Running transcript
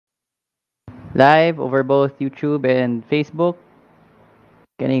Live over both YouTube and Facebook.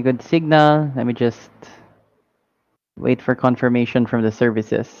 Getting a good signal. Let me just wait for confirmation from the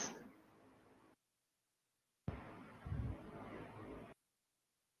services.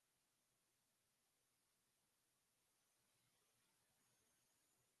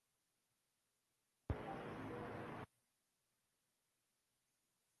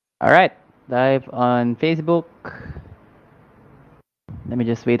 All right, live on Facebook. Let me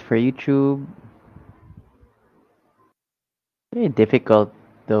just wait for YouTube. Very difficult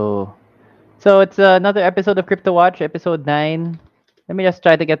though. So it's another episode of Cryptowatch, episode 9. Let me just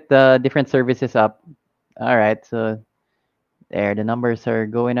try to get the different services up. All right, so there, the numbers are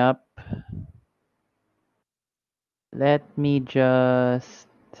going up. Let me just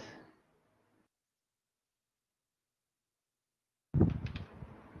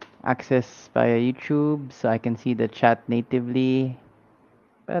access via YouTube so I can see the chat natively.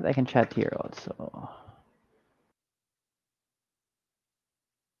 But I can chat here also.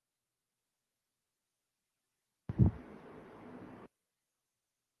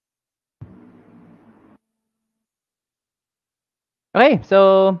 Okay,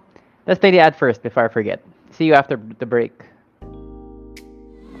 so let's play the ad first before I forget. See you after the break.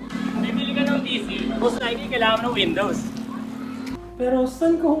 Bibili ka ng PC, most likely kailangan ng Windows. Pero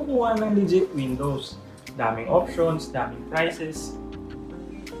saan ka kukuha ng legit Windows? Daming options, daming prices.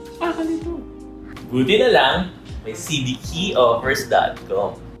 Kakalito. Buti na lang, may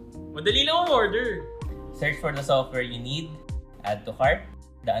cdkeyoffers.com. Madali lang ang order. Search for the software you need, add to cart,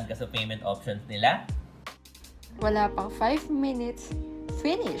 daan ka sa payment options nila. Wala pang 5 minutes,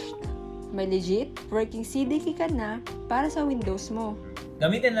 finished! May legit working CDK ka na para sa Windows mo.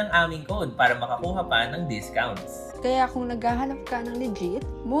 Gamitin lang aming code para makakuha pa ng discounts. Kaya kung naghahanap ka ng legit,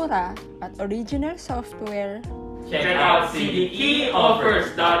 mura, at original software, Check out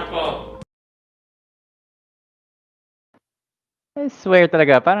cdkeyoffers.com. I swear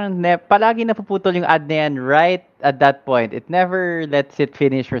talaga, parang palagi napuputol yung ad na yan right at that point. It never lets it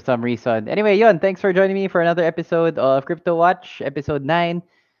finish for some reason. Anyway, yun, thanks for joining me for another episode of Crypto Watch, episode 9.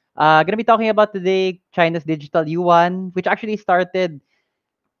 Gonna be talking about today China's digital yuan, which actually started,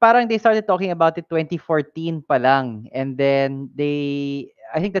 parang they started talking about it 2014 pa lang. And then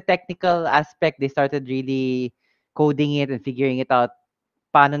I think the technical aspect, they started really coding it and figuring it out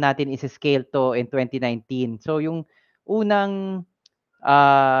paano natin isa-scale to in 2019. So yung unang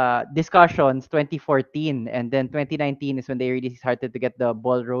discussions 2014, and then 2019 is when they really started to get the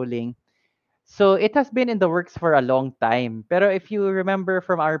ball rolling. So it has been in the works for a long time. Pero if you remember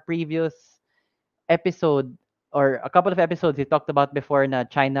from our previous episode or a couple of episodes, we talked about before na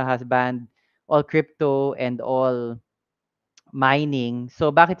China has banned all crypto and all mining.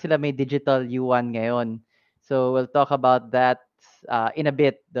 So bakit sila may digital yuan ngayon? So we'll talk about that in a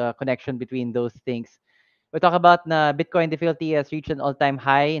bit, the connection between those things. We'll talk about na Bitcoin difficulty has reached an all-time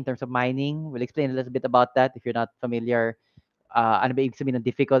high in terms of mining. We'll explain a little bit about that if you're not familiar. Ano ba ibig sabihin ng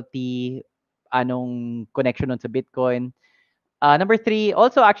difficulty? Anong connection nun sa Bitcoin? Number 3,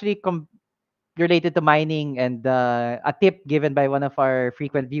 also actually related to mining, and a tip given by one of our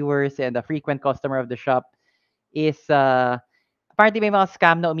frequent viewers and a frequent customer of the shop is apparently may mga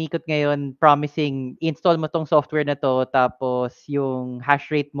scam na umikot ngayon promising install mo tong software na to tapos yung hash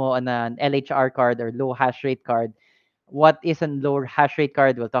rate mo on an LHR card or low hash rate card. What is a low hash rate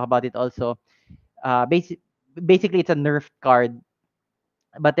card? We'll talk about it also. Basically, it's a nerfed card,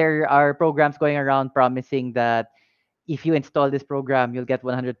 but there are programs going around promising that if you install this program, you'll get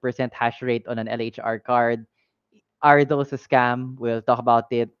 100% hash rate on an LHR card. Are those a scam? We'll talk about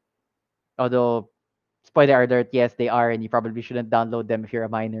it. Although, spoiler alert, yes, they are, and you probably shouldn't download them if you're a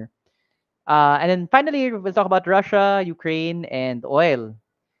miner. And then finally, we'll talk about Russia, Ukraine, and oil,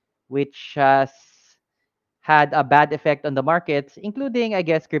 which has had a bad effect on the markets, including, I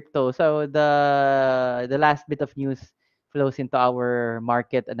guess, crypto. So the last bit of news flows into our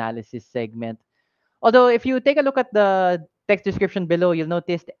market analysis segment. Although, if you take a look at the text description below, you'll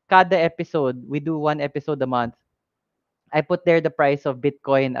notice kada episode, we do one episode a month. I put there the price of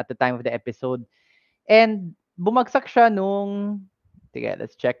Bitcoin at the time of the episode. And bumagsak siya nung, sige,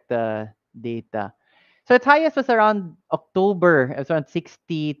 let's check the data. So its highest was around October. It was around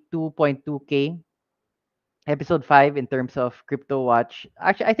 62.2K. Episode 5 in terms of Crypto Watch.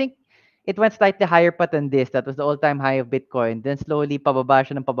 Actually, I think it went slightly higher pa than this. That was the all-time high of Bitcoin. Then slowly pababa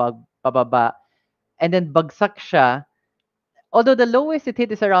siya ng pababa. And then bagsak siya. Although the lowest it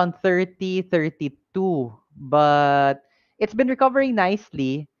hit is around 30, 32. But it's been recovering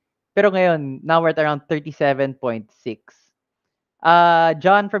nicely. Pero ngayon, now we're at around 37.6.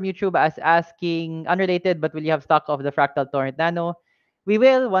 John from YouTube is asking, unrelated, but will you have stock of the Fractal Torrent Nano? We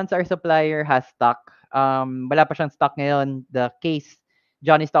will once our supplier has stock. Wala pa siyang stock ngayon. The case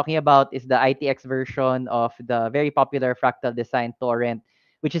John is talking about is the ITX version of the very popular fractal design torrent,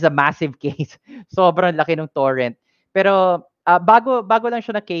 which is a massive case. Sobrang laki ng torrent. Pero bago lang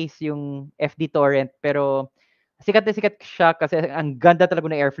siya na case yung FD torrent, pero sikat na sikat siya kasi ang ganda talaga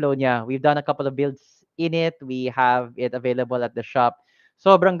ng airflow niya. We've done a couple of builds in it. We have it available at the shop.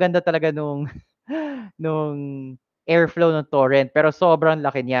 Sobrang ganda talaga nung nung airflow ng torrent, pero sobrang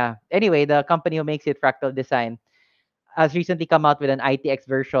laki niya. Anyway, the company who makes it, Fractal Design, has recently come out with an ITX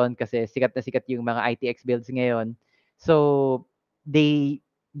version kasi sikat na sikat yung mga ITX builds ngayon. So, they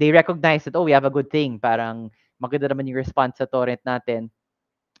recognize that, oh, we have a good thing. Parang maganda naman yung response sa torrent natin.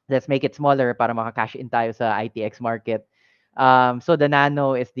 Let's make it smaller para maka-cash in tayo sa ITX market. So, the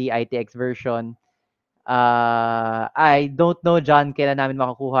Nano is the ITX version. I don't know, John, kailan namin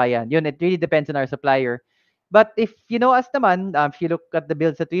makukuha yan. Yun, it really depends on our supplier. But if you know us naman, if you look at the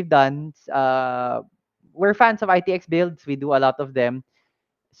builds that we've done, we're fans of ITX builds. We do a lot of them.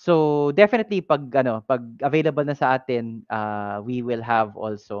 So definitely pag available na sa atin, we will have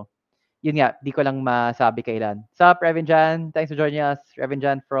also. Yun nga, di ko lang masabi kailan. Sup, Reverend Jan? Thanks for joining us. Reverend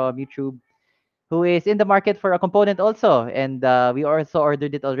Jan from YouTube, who is in the market for a component also. And we also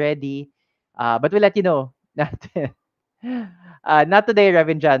ordered it already. But we'll let you know. Not today,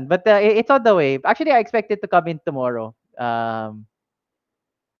 Reverend Jan, but it's on the way. Actually, I expect it to come in tomorrow.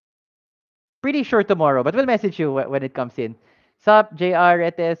 Pretty sure tomorrow, but we'll message you when it comes in. Sup, JR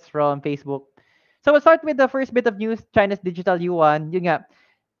Retes from Facebook. So we'll start with the first bit of news, China's digital yuan. Yun nga,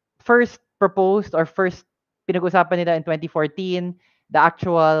 first proposed or first pinag-usapan nila in 2014. The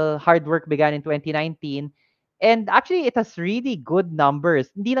actual hard work began in 2019. And actually, it has really good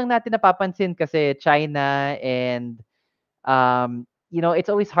numbers. Hindi lang natin napapansin kasi China and, it's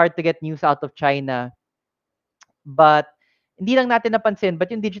always hard to get news out of China. But hindi lang natin napansin,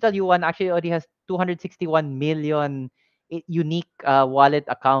 but yung digital yuan actually already has 261 million unique wallet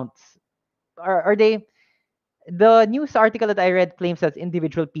accounts. Are they the news article that I read claims that's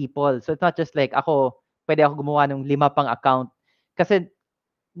individual people. So it's not just like pwede ako gumawa ng 5 pang account. Kasi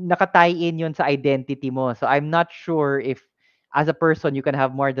nakatie in yun sa identity mo. So I'm not sure if as a person you can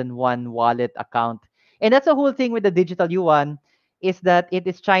have more than one wallet account. And that's the whole thing with the digital yuan is that it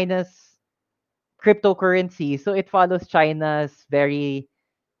is China's cryptocurrency. So it follows China's very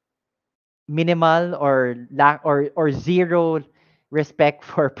minimal or zero respect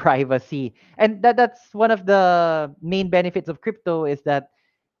for privacy. And that's one of the main benefits of crypto is that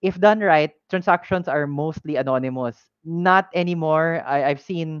if done right, transactions are mostly anonymous. Not anymore. I've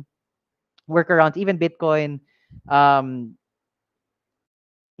seen workarounds, even Bitcoin. Um,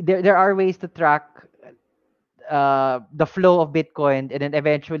 there are ways to track the flow of Bitcoin and then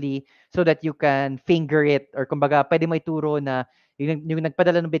eventually so that you can finger it or kumbaga pwede mo ituro na yung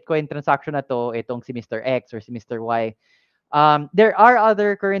nagpadala ng Bitcoin transaction na to, itong si Mr. X or si Mr. Y. There are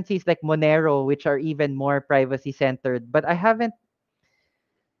other currencies like Monero which are even more privacy centered, but I haven't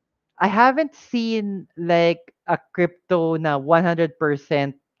seen like a crypto na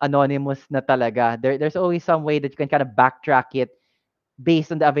 100% anonymous na talaga. There's always some way that you can kind of backtrack it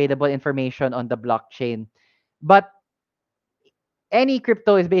based on the available information on the blockchain. But any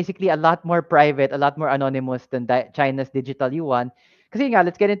crypto is basically a lot more private, a lot more anonymous than China's digital yuan. Kasi nga,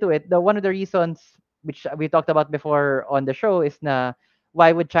 let's get into it. One of the reasons which we talked about before on the show is na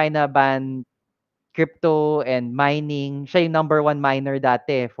why would China ban crypto and mining? Siya yung number one miner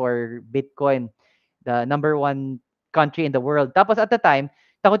dati for Bitcoin, the number one country in the world. Tapos at the time,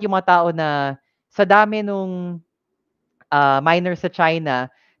 takot yung mga tao na sa dami nung miners sa China,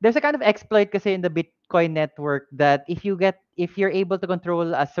 there's a kind of exploit kasi in the Bitcoin network that if you're able to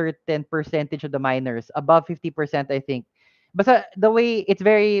control a certain percentage of the miners, above 50%, I think. Basta the way it's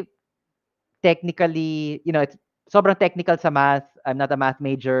very technically, it's sobrang technical sa math. I'm not a math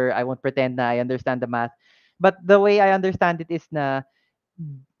major. I won't pretend na I understand the math. But the way I understand it is na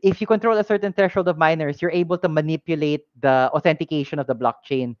if you control a certain threshold of miners, you're able to manipulate the authentication of the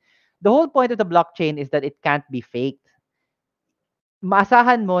blockchain. The whole point of the blockchain is that it can't be faked.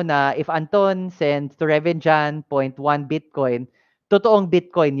 Maasahan mo na if Anton sends to Revenjan point 1 Bitcoin, totoong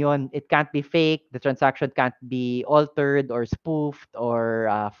Bitcoin yon. It can't be fake. The transaction can't be altered or spoofed or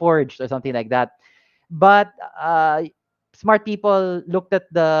forged or something like that. But smart people looked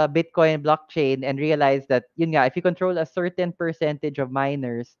at the Bitcoin blockchain and realized that, yun nga, if you control a certain percentage of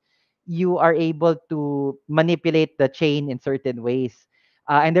miners, you are able to manipulate the chain in certain ways.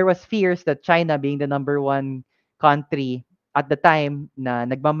 And there was fears that China, being the number one country at the time na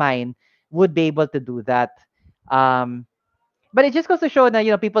nagmamine, would be able to do that. Um, But it just goes to show na,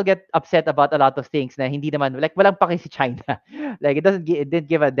 people get upset about a lot of things na hindi naman, like, walang paki si China. Like, it didn't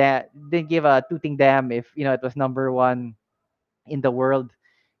give didn't give a tooting damn if, it was number one in the world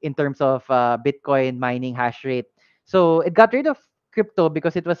in terms of Bitcoin mining hash rate. So it got rid of crypto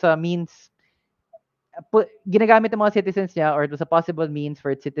because it was a means, ginagamit ng mga citizens niya, or it was a possible means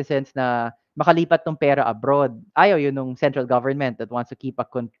for its citizens na makalipat ng pera abroad. Ayaw yun ng central government that wants to keep a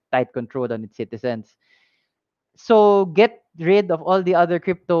tight control on its citizens. So, get rid of all the other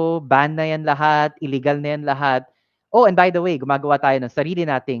crypto, ban na yan lahat, illegal na yan lahat. Oh, and by the way, gumagawa tayo ng sarili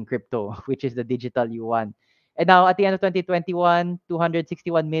nating crypto, which is the digital yuan. And now, at the end of 2021,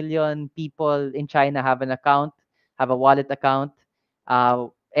 261 million people in China have an account, have a wallet account,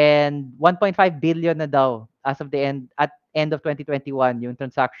 and 1.5 billion na daw as of the end of 2021 yung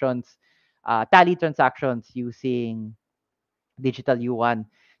transactions, tally transactions using digital yuan.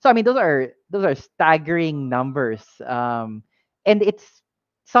 So I mean, those are staggering numbers. And it's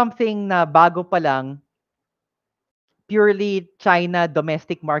something na bago pa lang, purely China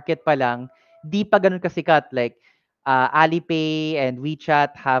domestic market pa lang, di pa ganun kasikat. Like, Alipay and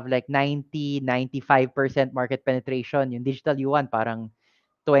WeChat have like 95% market penetration. Yung digital yuan parang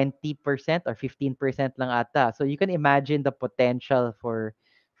 20% or 15% lang ata. So you can imagine the potential for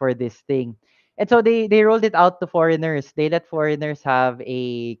this thing. And so they rolled it out to foreigners. They let foreigners have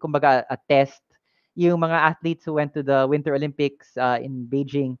kumbaga, a test. Yung mga athletes who went to the Winter Olympics in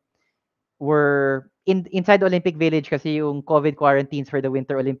Beijing were inside the Olympic Village kasi yung COVID quarantines for the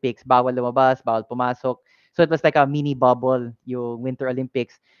Winter Olympics, bawal lumabas, bawal pumasok. So it was like a mini bubble, yung Winter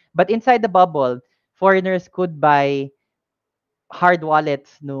Olympics. But inside the bubble, foreigners could buy hard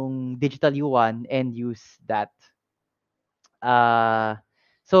wallets nung digital yuan and use that. Uh,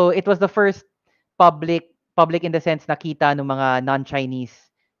 so it was the first public in the sense nakita ng mga non-Chinese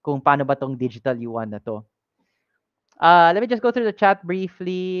kung paano ba tong digital yuan na to. Let me just go through the chat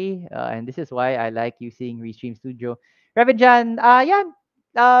briefly. And this is why I like using Restream Studio. Reverend Jan, yeah.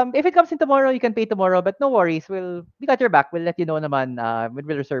 If it comes in tomorrow, you can pay tomorrow, but no worries. We got your back. We'll let you know naman.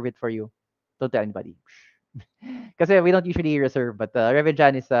 We'll reserve it for you. Don't tell anybody. Kasi we don't usually reserve, but Reverend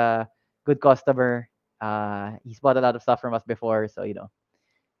Jan is a good customer. He's bought a lot of stuff from us before, so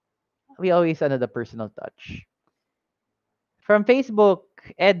we always the personal touch. From Facebook,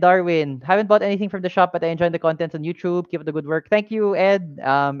 Ed Darwin, haven't bought anything from the shop, but I enjoy the contents on YouTube. Keep up the good work. Thank you, Ed.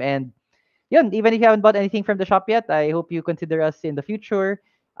 And yun, even if you haven't bought anything from the shop yet, I hope you consider us in the future.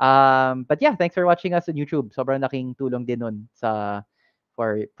 But yeah, thanks for watching us on YouTube. Sobrang laking tulong din nun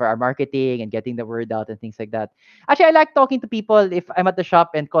for our marketing and getting the word out and things like that. Actually, I like talking to people if I'm at the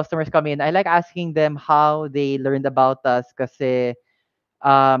shop and customers come in. I like asking them how they learned about us kasi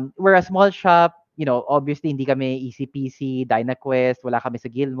we're a small shop. Obviously, hindi kami ECPC, DynaQuest, wala kami sa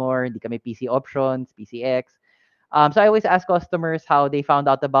Gilmore, hindi kami PC Options, PCX. So I always ask customers how they found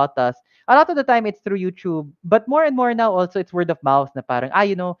out about us. A lot of the time, it's through YouTube. But more and more now, also, it's word of mouth na parang,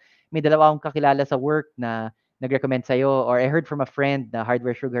 may dalawa akong kakilala sa work na nag-recommend sa'yo. Or I heard from a friend na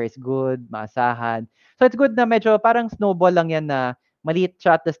Hardware Sugar is good, maasahan. So it's good na medyo parang snowball lang yan na maliit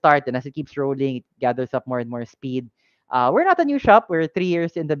siya at the start. And as it keeps rolling, it gathers up more and more speed. We're not a new shop. We're 3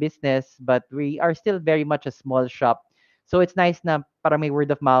 years in the business, but we are still very much a small shop. So it's nice na parang may word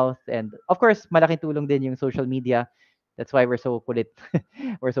of mouth, and of course malaking tulong din yung social media. That's why we're so kulit.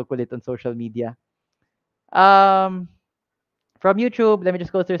 We're so kulit on social media. From YouTube, let me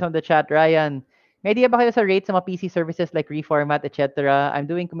just go through some of the chat. Ryan, may idea ba kayo sa rates sa mga PC services like Reformat, etc.? I'm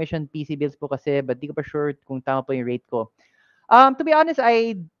doing commission PC bills po kasi, but di ko pa sure kung tama po yung rate ko. To be honest,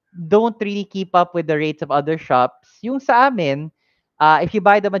 I don't really keep up with the rates of other shops. Yung sa amin, if you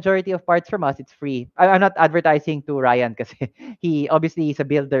buy the majority of parts from us, it's free. I'm not advertising to Ryan kasi he's a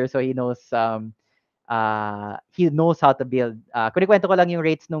builder, so he knows how to build. Kunikwento ko lang yung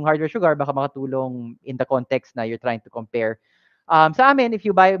rates ng Hardware Sugar, baka makatulong in the context na you're trying to compare. Sa amin, if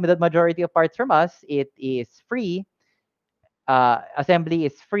you buy the majority of parts from us, it is free. Assembly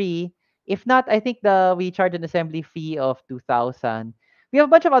is free. If not, I think we charge an assembly fee of 2,000. We have a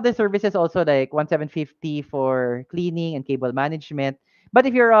bunch of other services also, like 1,750 for cleaning and cable management. But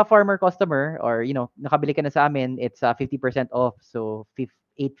if you're a former customer or nakabili ka na sa amin, it's 50% off. So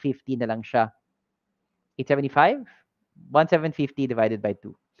 850 na lang siya. 875? 1,750 divided by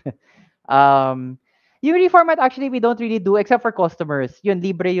 2. Yung reformat, actually, we don't really do except for customers. Yun,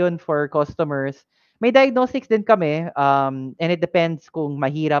 libre yun for customers. May diagnostics din kami, and it depends kung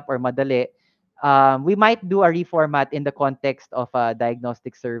mahirap or madali. We might do a reformat in the context of a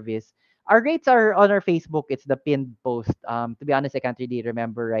diagnostic service. Our rates are on our Facebook. It's the pinned post. To be honest, I can't really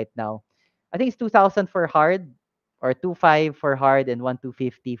remember right now. I think it's 2,000 for hard, or 2,500 for hard, and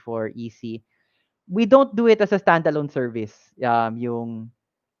 1,250 for EC. we don't do it as a standalone service, yung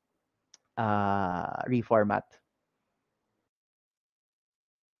reformat.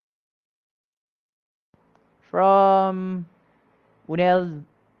 From Unel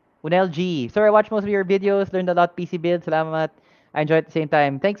Unel G. Sir, I watched most of your videos, learned a lot PC build. Salamat. I enjoyed at the same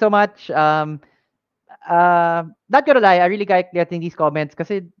time. Thanks so much. Not gonna lie, I really like getting these comments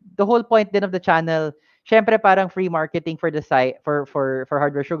kasi the whole point din of the channel, syempre parang free marketing for the site for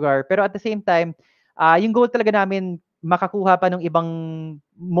Hardware Sugar. Pero at the same time, yung goal talaga namin makakuha pa ng ibang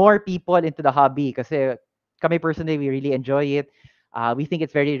more people into the hobby kasi kami personally we really enjoy it. We think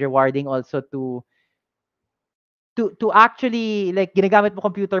it's very rewarding also to actually like ginagamit mo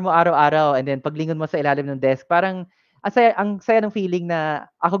computer mo araw-araw and then paglingon mo sa ilalim ng desk, parang ang saya ng feeling na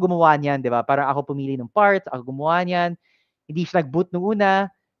ako gumawa niyan, 'di ba? Parang ako pumili ng parts, ako gumawa niyan. Hindi siya nag-boot nung una,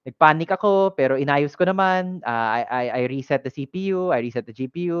 nag-panic ako pero inayos ko naman. I reset the CPU, I reset the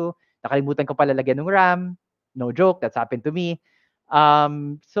GPU. Nakalimutan ko pala lagyan ng RAM. No joke, that's happened to me.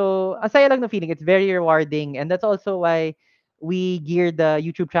 So ang saya lang ng feeling. It's very rewarding and that's also why we gear the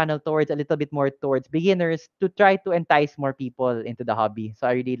YouTube channel towards a little bit more towards beginners to try to entice more people into the hobby. So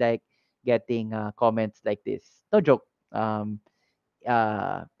I really like getting comments like this. No joke.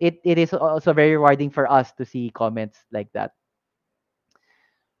 It is also very rewarding for us to see comments like that.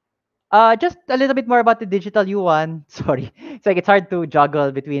 Just a little bit more about the digital yuan. Sorry, it's like it's hard to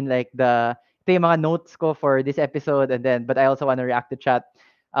juggle between like ito yung mga notes ko for this episode and then, but I also want to react to chat.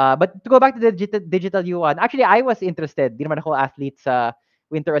 But to go back to the digital yuan, actually I was interested. Di naman ako athlete sa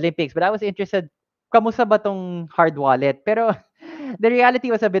Winter Olympics, but I was interested. Kamusta ba tong hard wallet? Pero the reality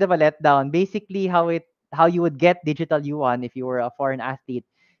was a bit of a letdown. Basically, how you would get digital yuan if you were a foreign athlete.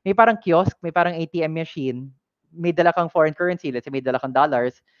 May parang kiosk, may parang ATM machine, may dala kang foreign currency, let's say may dala kang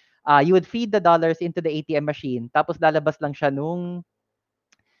dollars. You would feed the dollars into the ATM machine, tapos lalabas lang siya nung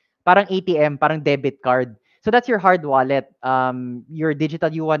parang ATM, parang debit card. So that's your hard wallet. Your digital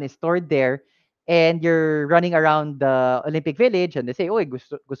yuan is stored there, and you're running around the Olympic Village, and they say, "Oy,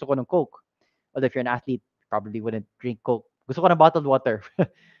 gusto ko ng Coke." Although if you're an athlete, probably wouldn't drink Coke. Gusto ko ng bottled water.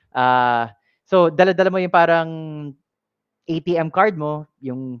 uh, so dala-dala mo yung parang ATM card mo,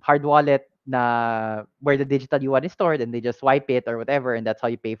 yung hard wallet na where the digital yuan is stored and they just swipe it or whatever and that's how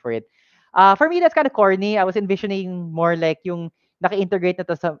you pay for it. For me, that's kind of corny. I was envisioning more like yung naka-integrate na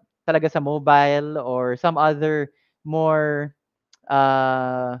to talaga sa mobile or some other more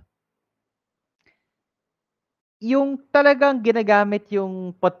uh, yung talagang ginagamit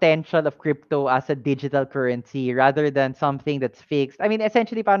yung potential of crypto as a digital currency rather than something that's fixed. I mean,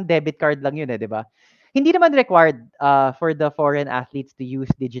 essentially parang debit card lang yun eh, di ba? Hindi naman required for the foreign athletes to use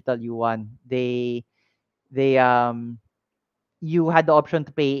digital yuan. They you had the option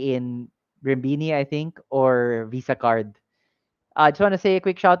to pay in Renminbi, I think, or Visa card. I just want to say a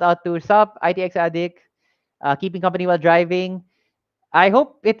quick shout out to Sup, ITX Addict, keeping company while driving. I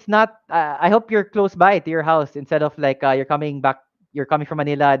hope it's not. I hope you're close by to your house instead of like you're coming back. You're coming from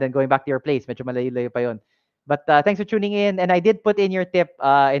Manila and then going back to your place. Medyo malayo-layo pa yun. But thanks for tuning in. And I did put in your tip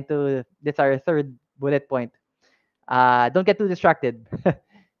into this our third bullet point. Don't get too distracted.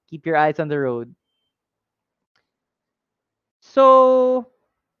 Keep your eyes on the road. So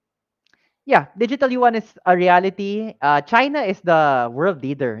yeah, digital yuan is a reality. China is the world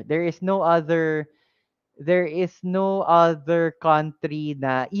leader. There is no other country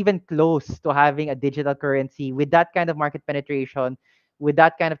na even close to having a digital currency with that kind of market penetration, with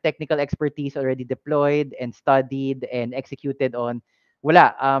that kind of technical expertise already deployed and studied and executed on.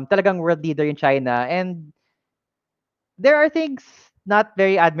 Wala. Talagang world leader in China. And there are things not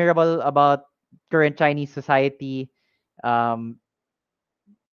very admirable about current Chinese society. Um,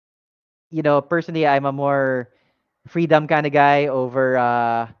 personally, I'm a more freedom kind of guy over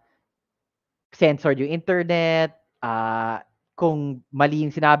censored yung internet, kung mali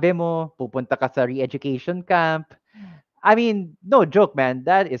yung sinabi mo, pupunta ka sa re-education camp. I mean, no joke, man.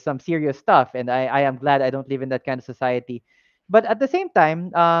 That is some serious stuff, and I am glad I don't live in that kind of society. But at the same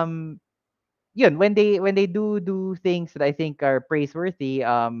time, yun, when they do things that I think are praiseworthy,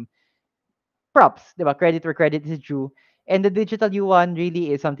 props, 'di ba? Credit where credit is due. And the digital yuan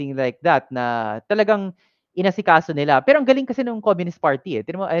really is something like that na talagang inasikaso nila. Pero ang galing kasi ng Communist Party eh.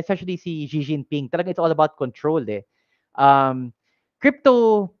 Tignan mo, especially si Xi Jinping, talagang it's all about control eh. Um,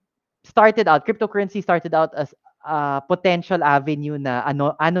 cryptocurrency started out as a potential avenue na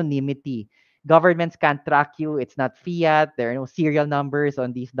anonymity. Governments can't track you. It's not fiat. There are no serial numbers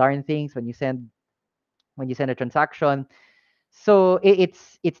on these darn things when you send a transaction. So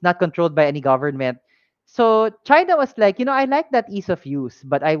it's not controlled by any government. So China was like, I like that ease of use,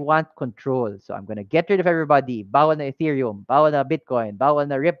 but I want control. So I'm gonna get rid of everybody. Bawal na Ethereum, bawal na Bitcoin, bawal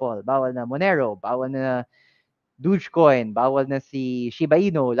na Ripple, bawal na Monero, bawal na Dogecoin, bawal na si Shiba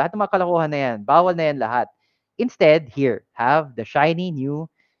Inu, lahat ng mga kalokohan na yan, bawal na yan lahat. Instead, here, have the shiny new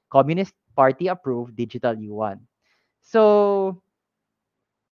Communist Party approved digital yuan. So,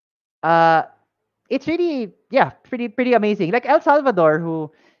 uh, it's really, yeah, pretty amazing. Like El Salvador,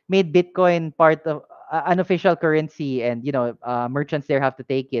 who made Bitcoin part of unofficial currency, and merchants there have to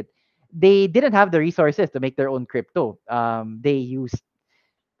take it. They didn't have the resources to make their own crypto. They used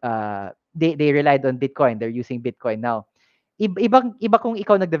they relied on Bitcoin. They're using Bitcoin now. Iba kung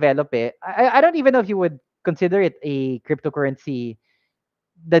ikaw nag-develop eh. I don't even know if you would consider it a cryptocurrency,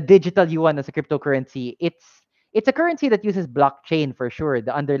 the digital yuan as a cryptocurrency. It's a currency that uses blockchain for sure,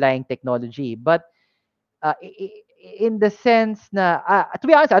 the underlying technology. But in the sense na, to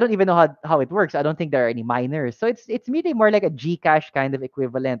be honest, I don't even know how it works. I don't think there are any miners. So it's really more like a Gcash kind of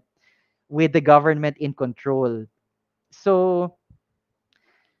equivalent with the government in control. So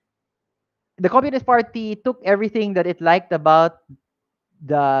the Communist Party took everything that it liked about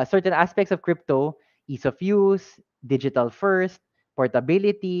the certain aspects of crypto, ease of use, digital first,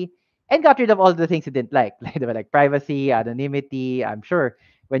 portability, and got rid of all the things it didn't like. Like, like privacy, anonymity. I'm sure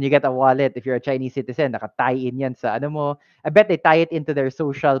when you get a wallet, if you're a Chinese citizen, naka-tie in yan sa ano mo. I bet they tie it into their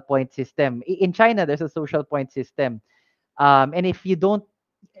social point system. In China, there's a social point system. And if you don't,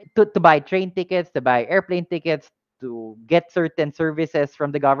 to buy train tickets, to buy airplane tickets, to get certain services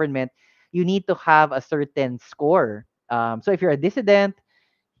from the government, you need to have a certain score. So if you're a dissident,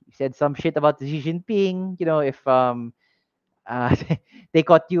 you said some shit about Xi Jinping, if uh, they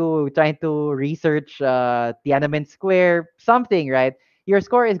caught you trying to research Tiananmen Square, something, right? Your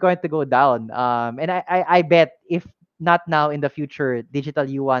score is going to go down. And I bet if not now, in the future, digital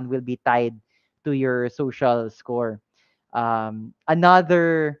yuan will be tied to your social score.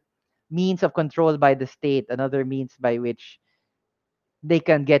 Another means of control by the state, another means by which they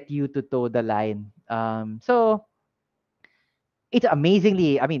can get you to toe the line. So it's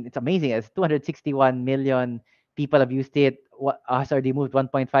amazing. As 261 million people have used it. Has already moved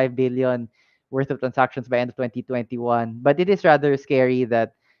 1.5 billion worth of transactions by end of 2021. But it is rather scary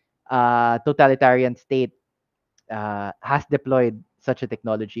that totalitarian state has deployed such a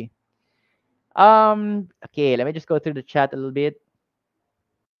technology. Okay, let me just go through the chat a little bit.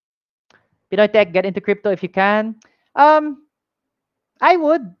 Pinoy Tech, get into crypto if you can. Um, I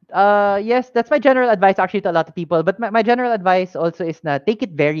would. Yes, that's my general advice actually to a lot of people. But my general advice also is na take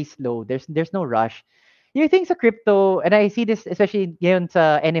it very slow. There's no rush. Yung things sa crypto, and I see this especially ngayon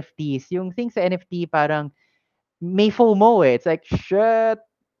sa NFTs, yung things sa NFT parang may FOMO eh. It's like, shit,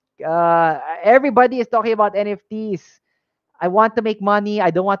 everybody is talking about NFTs. I want to make money.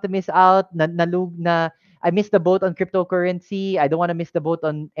 I don't want to miss out. I missed the boat on cryptocurrency. I don't want to miss the boat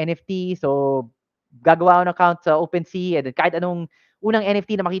on NFT. So, gagawa ako ng account sa OpenSea, and then kahit anong unang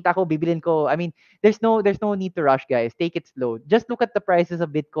NFT na makita ko, bibilin ko. I mean, there's no need to rush, guys. Take it slow. Just look at the prices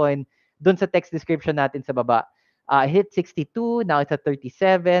of Bitcoin dun sa text description natin sa baba. Hit 62, now it's at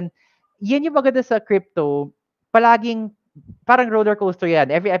 37. Yan yung maganda sa crypto. Palaging parang roller coaster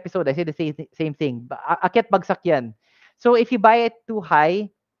yan. Every episode, I say the same thing. Akyat bagsak yan. So if you buy it too high,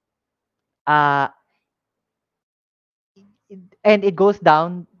 uh, and it goes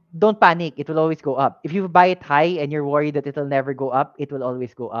down, don't panic. It will always go up. If you buy it high and you're worried that it'll never go up, it will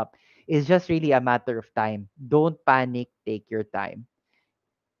always go up. It's just really a matter of time. Don't panic. Take your time.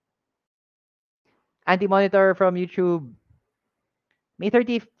 Anti-monitor from YouTube. May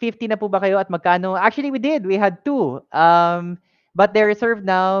 30, 50 na po ba kayo at magkano? Actually, we did. We had two. But they're reserved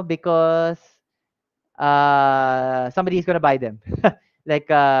now because somebody's gonna buy them. Like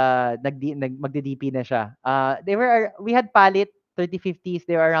magdi-DP na siya. We had Palit 3050s,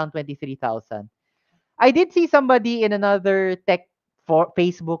 they were around 23,000. I did see somebody in another tech for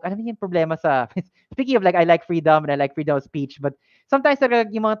Facebook. Ano yung problema sa speaking of, like, I like freedom and I like freedom of speech, but sometimes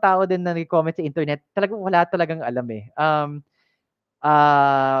talaga yung mga tao din na nag-comment sa internet, talagang wala talagang alam eh.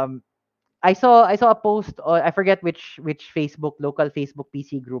 I saw a post, or I forget which local Facebook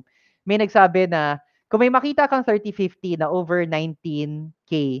PC group. May nagsabi na kung may makita kang 3050 na over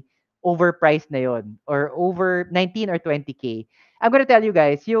 19K, overpriced na yon, or over 19 or 20K. I'm gonna tell you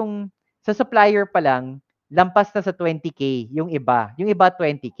guys, yung sa supplier pa lang, lampas na sa 20K yung iba. Yung iba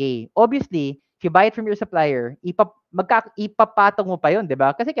 20K. Obviously, if you buy it from your supplier, ipapatong mo pa yon, 'di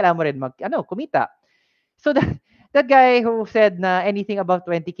ba? Kasi kailangan mo rin kumita. So that guy who said na anything above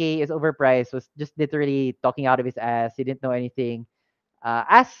 20K is overpriced was just literally talking out of his ass. He didn't know anything.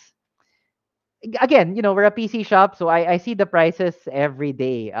 As again, we're a PC shop, so I see the prices every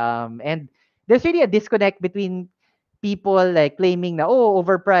day. And there's really a disconnect between people like claiming na oh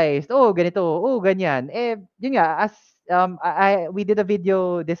overpriced, oh ganito, oh ganyan. Eh yun nga as we did a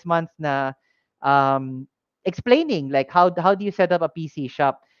video this month na explaining like how do you set up a PC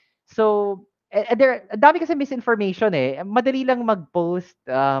shop. So there ang dami kasi misinformation eh. Madali lang mag-post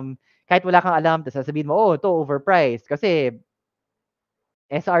kahit wala kang alam tapos sasabihin mo oh to overpriced kasi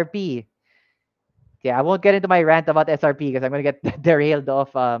SRP. Yeah, I won't get into my rant about SRP because I'm gonna get derailed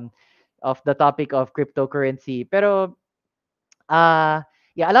of the topic of cryptocurrency. Pero yeah,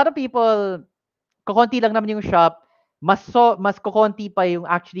 a lot of people kokonti lang naman yung shop. Mas kokonti pa yung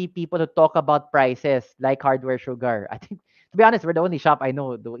actually people who talk about prices like Hardware Sugar. I think to be honest, we're the only shop I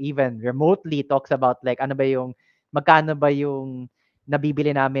know who even remotely talks about like ano ba yung magkano ba yung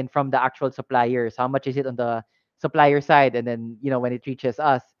nabibili namin from the actual suppliers. How much is it on the supplier side and then when it reaches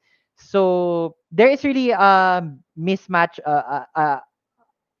us. So there is really a mismatch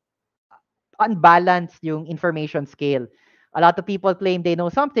unbalanced yung information scale. A lot of people claim they know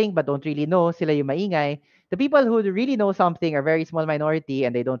something but don't really know, sila yung maingay. The people who really know something are very small minority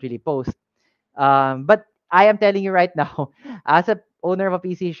and they don't really post. But I am telling you right now, as a owner of a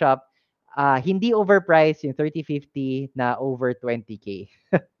PC shop, hindi overpriced yung 3050 na over 20K.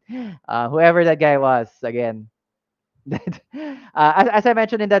 Whoever that guy was, again, as I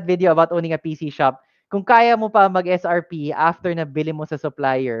mentioned in that video about owning a PC shop, kung kaya mo pa mag-SRP after na bili mo sa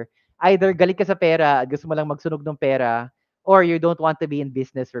supplier, either galit ka sa pera at gusto mo lang magsunog ng pera, or you don't want to be in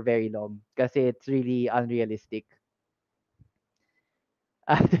business for very long kasi it's really unrealistic.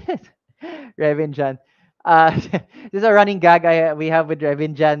 Revin Jan. This is a running gag we have with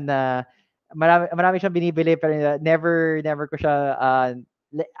Revin Jan na marami siyang binibili pero never ko siya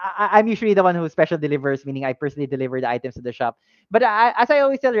I'm usually the one who special delivers, meaning I personally deliver the items to the shop. But as I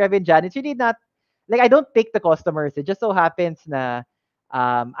always tell Revin Jan, it's really not like I don't pick the customers. It just so happens na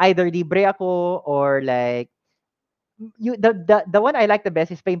either libre ako or like the one I like the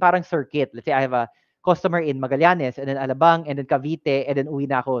best is paying parang circuit. Let's say I have a customer in Magallanes and then Alabang and then Cavite and then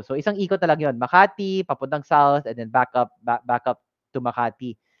uwi na ako. So isang ikot na lang yun. Makati, papuntang south and then back up to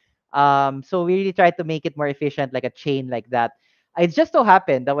Makati. So we really try to make it more efficient, like a chain like that. It just so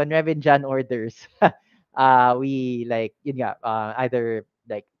happened that when Revin Jan orders, we like either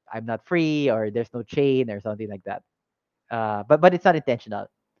like I'm not free or there's no chain or something like that. But it's not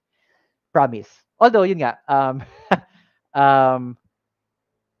intentional. Promise. Although yun nga, um,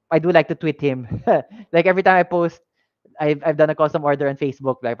 I do like to tweet him. Like every time I post, I've done a custom order on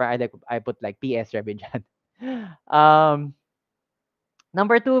Facebook. I put like PS Revin Jan. Um,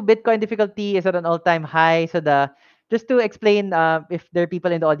 Number two, Bitcoin difficulty is at an all-time high. So just to explain, if there are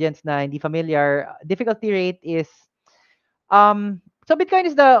people in the audience na hindi familiar, difficulty rate is so Bitcoin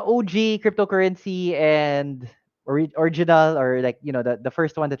is the OG cryptocurrency and original or like the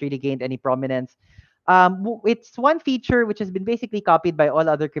first one that really gained any prominence. It's one feature which has been basically copied by all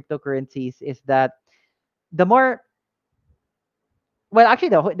other cryptocurrencies is that the more well actually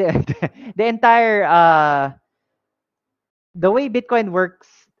the entire the way Bitcoin works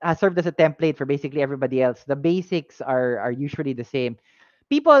has served as a template for basically everybody else. The basics are usually the same.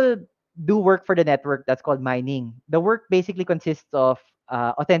 People do work for the network that's called mining. The work basically consists of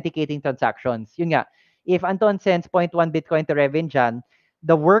authenticating transactions. Yun nga, if Anton sends zero point 0.1 Bitcoin to Revinjan,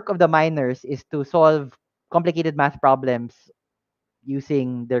 the work of the miners is to solve complicated math problems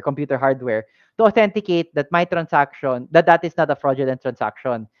using their computer hardware to authenticate that my transaction that is not a fraudulent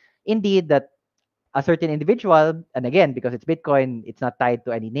transaction. Indeed, that a certain individual, and again, because it's Bitcoin, it's not tied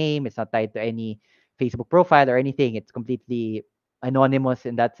to any name, it's not tied to any Facebook profile or anything. It's completely anonymous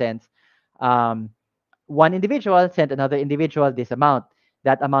in that sense. One individual sent another individual this amount.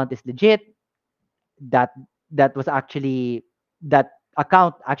 That amount is legit. That that was actually that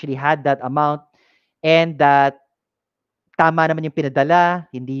account actually had that amount, and that tama naman yung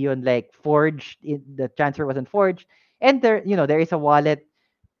pinadala, hindi yun like forged. The transfer wasn't forged, and there is a wallet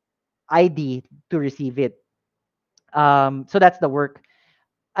ID to receive it. So that's the work.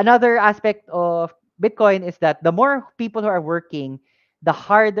 Another aspect of Bitcoin is that the more people who are working, the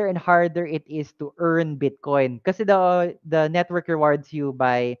harder and harder it is to earn Bitcoin. Kasi the network rewards you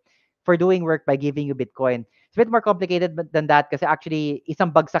for doing work by giving you Bitcoin. It's a bit more complicated than that kasi actually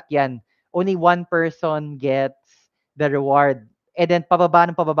isang bagsak yan. Only one person gets the reward. And then pababa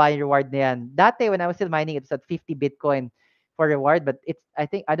yung reward na yan. Dati when I was still mining, it was at 50 Bitcoin for reward, but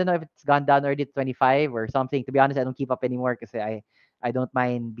I don't know if it's gone down already to 25 or something. To be honest, I don't keep up anymore because I don't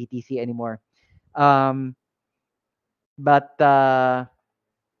mine BTC anymore. But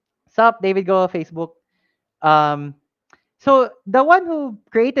sup, David Go, Facebook. So the one who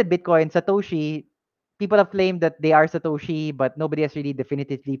created Bitcoin, Satoshi, people have claimed that they are Satoshi, but nobody has really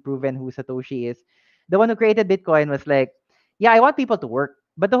definitively proven who Satoshi is. The one who created Bitcoin was like, yeah, I want people to work.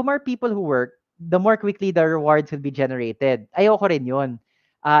 But the more people who work, the more quickly the rewards will be generated. Ayoko rin yun.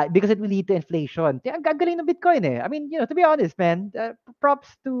 Because it will lead to inflation. Kaya ang gagaling ng Bitcoin eh. I mean, to be honest, man,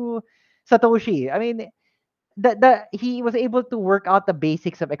 props to Satoshi. I mean, he was able to work out the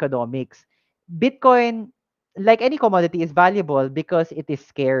basics of economics. Bitcoin, like any commodity, is valuable because it is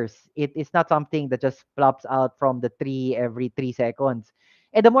scarce. It is not something that just plops out from the tree every 3 seconds.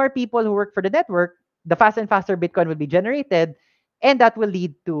 And the more people who work for the network, the faster and faster Bitcoin will be generated, and that will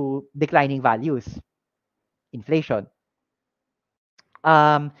lead to declining values, inflation.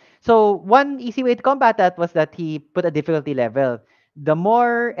 So one easy way to combat that was that he put a difficulty level. The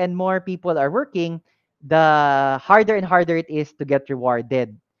more and more people are working, the harder and harder it is to get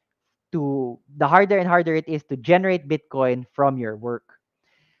rewarded. The harder and harder it is to generate Bitcoin from your work.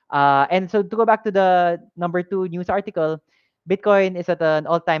 And so to go back to the number 2 news article, Bitcoin is at an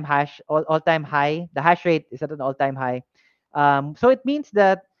all-time high. The hash rate is at an all-time high. So it means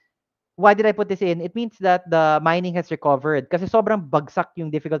that, why did I put this in? It means that the mining has recovered kasi sobrang bagsak yung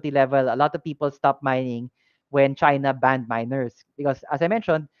difficulty level. A lot of people stopped mining when China banned miners because, as I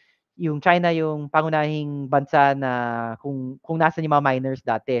mentioned, yung China yung pangunahing bansa na kung nasan yung mga miners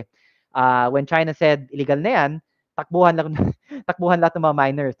dati. When China said illegal na yan, takbuhan lang takbuhan lahat ng mga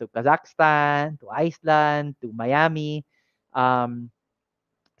miners to Kazakhstan, to Iceland, to Miami.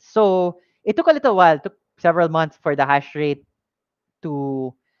 So it took a little while, took several months for the hash rate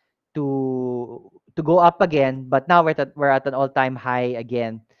to to go up again, but now we're at an all-time high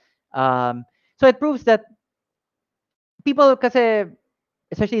again. So it proves that people, kasi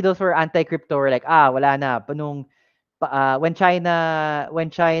especially those who are anti-crypto, were like, wala na. When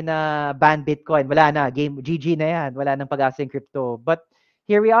China banned Bitcoin, wala na, game GG na yan, wala nang pag-asa yung crypto. But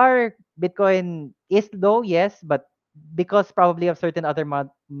here we are, Bitcoin is low, yes, but because probably of certain other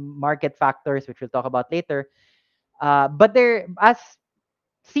market factors, which we'll talk about later, but there, as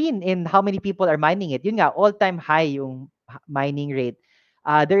seen in how many people are mining it, yun nga, all-time high yung mining rate.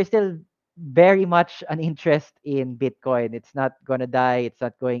 There is still very much an interest in Bitcoin. It's not gonna die. It's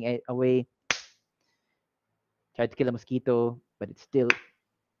not going away. Tried to kill a mosquito, but it's still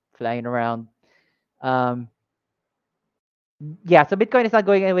flying around. Um, yeah, so Bitcoin is not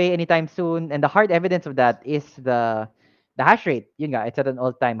going away anytime soon, and the hard evidence of that is the hash rate. Yun nga, it's at an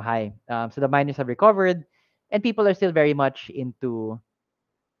all-time high. So the miners have recovered, and people are still very much into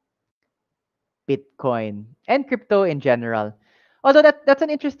Bitcoin and crypto in general. Although that's an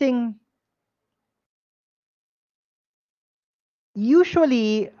interesting.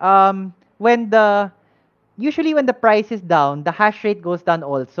 Usually, when the price is down, the hash rate goes down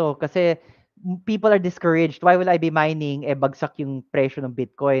also. Kasi people are discouraged. Why will I be mining? Bagsak yung presyo ng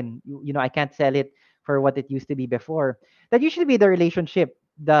Bitcoin. I can't sell it for what it used to be before. That usually be the relationship.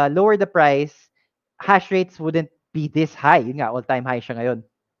 The lower the price, hash rates wouldn't be this high. Yun nga, all-time high siya ngayon.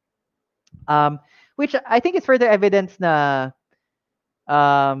 Which I think is further evidence na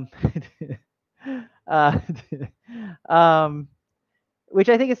um, uh, um, which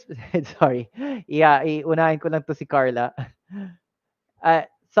I think is sorry. Yeah, unahin ko lang to si Carla.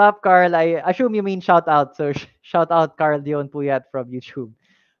 Sup, Carl? I assume you mean shout out. So shout out Carl Dion Puyat from YouTube.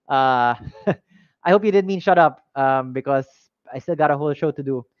 Uh, I hope you didn't mean shut up. Because I still got a whole show to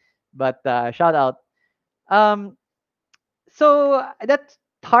do. But shout out. Um, so that's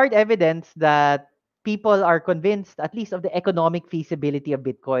hard evidence that people are convinced at least of the economic feasibility of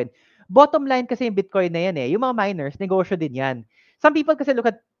Bitcoin. Bottom line kasi yung Bitcoin na yan eh. Yung mga miners, negosyo din yan. Some people kasi look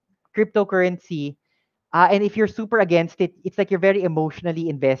at cryptocurrency, and if you're super against it, it's like you're very emotionally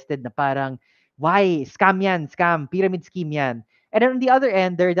invested na parang, why? Scam yan, scam, pyramid scheme yan. And then on the other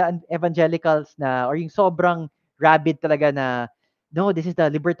end, there are the evangelicals na, or yung sobrang rabid talaga na, no, this is the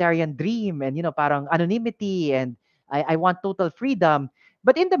libertarian dream, and parang anonymity, and I want total freedom.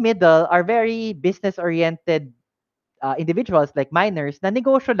 But in the middle are very business-oriented individuals like miners na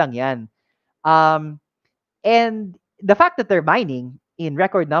negosyo lang yan. And the fact that they're mining in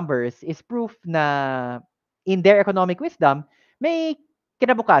record numbers is proof na in their economic wisdom, may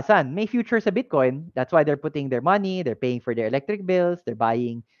kinabukasan, may future sa Bitcoin. That's why they're putting their money, they're paying for their electric bills, they're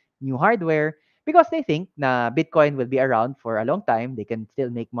buying new hardware because they think na Bitcoin will be around for a long time. They can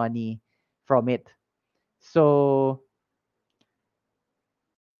still make money from it. So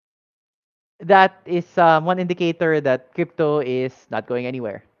that is one indicator that crypto is not going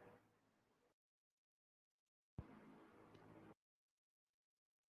anywhere.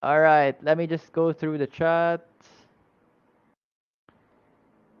 All right, let me just go through the chat.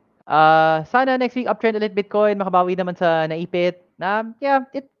 Sana next week uptrend ulit Bitcoin, makabawi naman sa naipit. Yeah,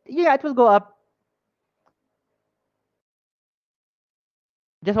 it will go up.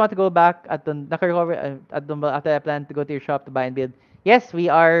 Just want to go back at the naka-recover at Don after I plan to go to your shop to buy and build. Yes, we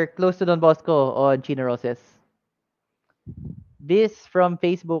are close to Don Bosco on Chino Roses. This from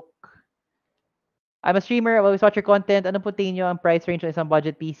Facebook. I'm a streamer. I always watch your content. Ano po tingin nyo ang price range ng isang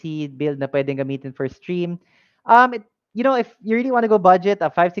budget PC build na pwedeng gamitin for stream? If you really want to go budget, a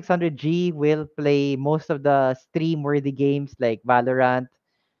 5600G will play most of the stream-worthy games like Valorant.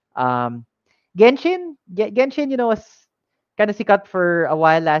 Um, Genshin, was kind of sikat for a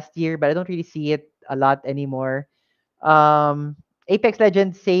while last year, but I don't really see it a lot anymore. Apex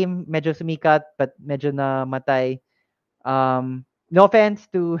Legends, same, medyo sumikat, but medyo na matay. No offense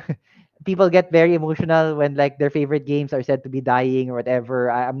to people get very emotional when like their favorite games are said to be dying or whatever.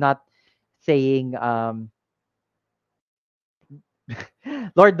 I'm not saying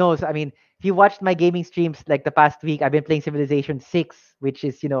Lord knows. I mean, if you watched my gaming streams like the past week, I've been playing Civilization 6, which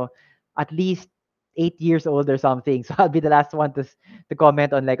is, at least 8 years old or something. So I'll be the last one to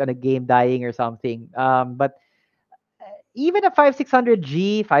comment on like on a game dying or something. But even a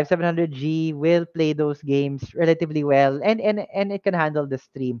 5600G, 5700G will play those games relatively well, and it can handle the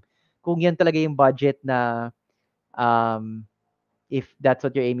stream. Kung yun talaga yung budget na um if that's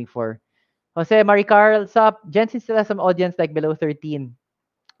what you're aiming for. Jose Maricar, sup? Jensen still has some audience like below 13.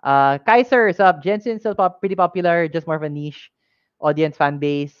 Kaiser, sup? Jensen still pretty popular, just more of a niche audience fan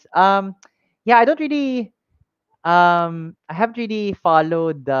base. Yeah, I haven't really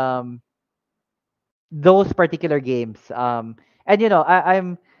followed those particular games. And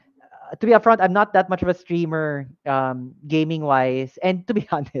I'm to be upfront, I'm not that much of a streamer, gaming wise. And to be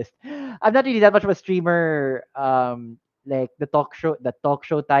honest, I'm not really that much of a streamer, like the talk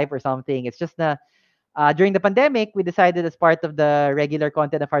show type or something. It's just during the pandemic, we decided as part of the regular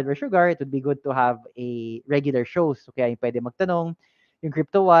content of Hardware Sugar, it would be good to have a regular shows. So kaya yung pwede magtanong, yung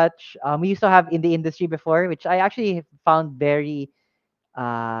Crypto Watch. We used to have in the industry before, which I actually found very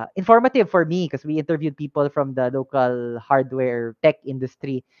informative for me because we interviewed people from the local hardware tech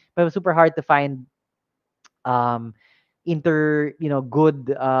industry. But it was super hard to find um,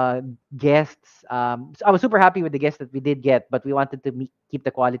 good guests. So I was super happy with the guests that we did get, but we wanted to keep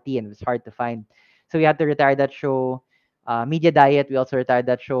the quality, and it was hard to find. So we had to retire that show. Media Diet, we also retired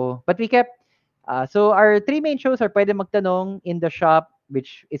that show, but we kept. So our three main shows are Pwede Magtanong in the shop,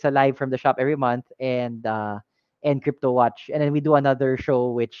 which is a live from the shop every month, and Crypto Watch, and then we do another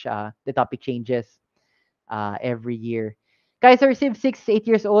show which the topic changes every year. Kaiser Civ 6 is 8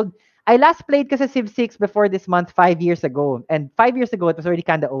 years old. I last played kasi Civ 6 before this month 5 years ago. And 5 years ago, it was already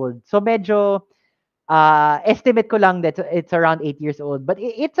kind of old. So medyo, estimate ko lang that it's around 8 years old. But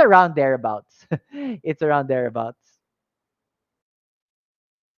it's around thereabouts. It's around thereabouts.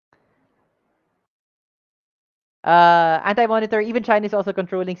 Anti-monitor, even China is also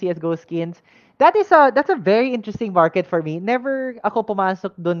controlling CSGO skins. That's a very interesting market for me. Never ako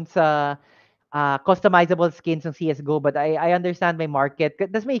pumasok dun sa customizable skins ng CS:GO, but I understand my market.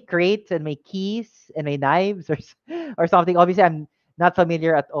 Does my crates and my keys and my knives or something? Obviously, I'm not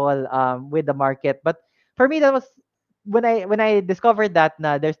familiar at all with the market, but for me that was when I discovered that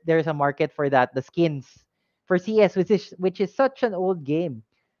there's a market for that, the skins for CS, which is such an old game.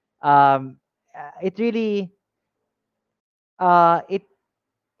 It really it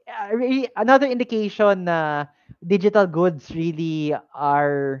really another indication na digital goods really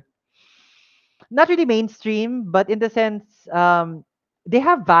are not really mainstream, but in the sense, they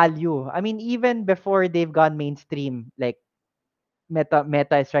have value. I mean, even before they've gone mainstream, like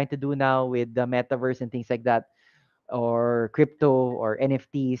Meta is trying to do now with the metaverse and things like that, or crypto or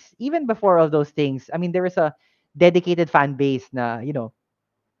NFTs. Even before all those things, I mean, there is a dedicated fan base na,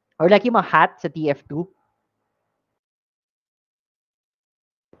 or like yung mga hats sa TF2.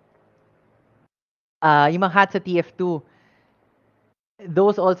 Yung mga hats sa TF2,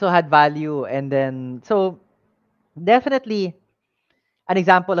 those also had value. And then, so definitely an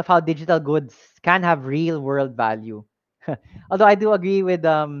example of how digital goods can have real world value. Although I do agree with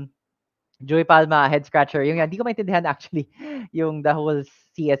Joey Palma, head scratcher. Yung hindi ko maintindihan actually yung the whole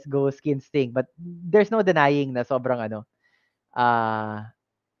CS:GO skins thing, but there's no denying na sobrang uh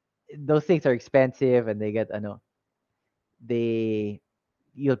those things are expensive, and they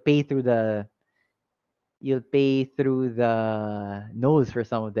you'll pay through the nose for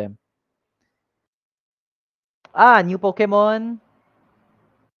some of them. New Pokemon.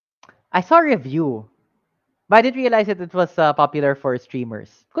 I saw a review, but I didn't realize that it was popular for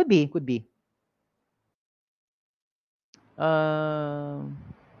streamers. Could be, could be. Um,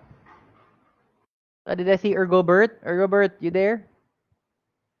 did I see Ergobert? Ergobert, you there?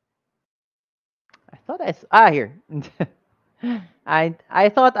 I thought here. I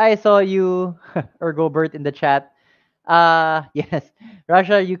thought I saw you, Ergobert, in the chat. Yes.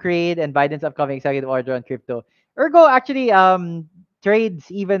 Russia, Ukraine, and Biden's upcoming executive order on crypto. Ergo actually trades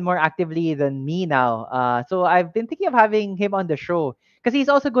even more actively than me now. So I've been thinking of having him on the show because he's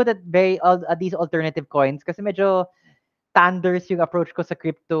also good at at these alternative coins. Kasi medyo thunders yung approach ko sa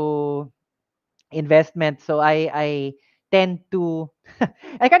crypto investment. So I tend to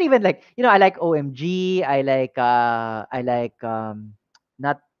I can't even like, I like OMG, I like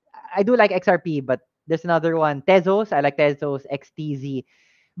not I do like XRP, but there's another one, Tezos. I like Tezos, XTZ.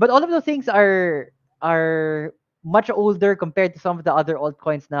 But all of those things are much older compared to some of the other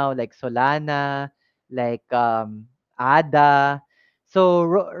altcoins now, like Solana, like ADA. So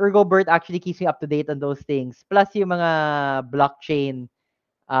Ergobert actually keeps me up to date on those things. Plus yung mga blockchain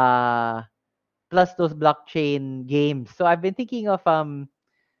uh plus those blockchain games. So I've been thinking of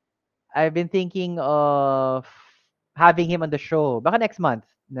having him on the show. Baka next month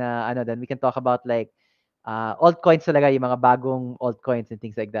na ano, then we can talk about like altcoins talaga, yung mga bagong altcoins and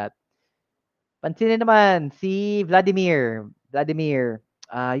things like that. Pansinin naman si Vladimir. Vladimir,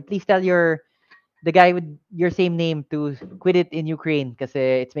 please tell the guy with your same name to quit it in Ukraine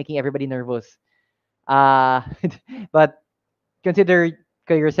kasi it's making everybody nervous. Uh but consider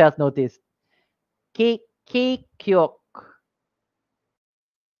yourself noticed. Kyok.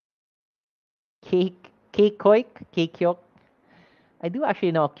 Kyok. I do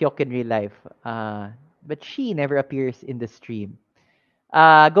actually know Kyok in real life, but she never appears in the stream.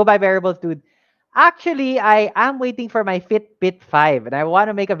 Go by variables, dude. Actually, I am waiting for my Fitbit 5, and I want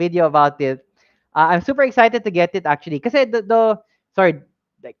to make a video about it. I'm super excited to get it actually, because sorry,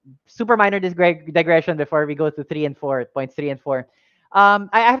 like super minor digression before we go to 3 and 4 points 3 and 4. I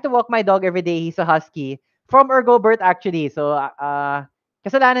have to walk my dog every day. He's a husky from Ergobert actually. So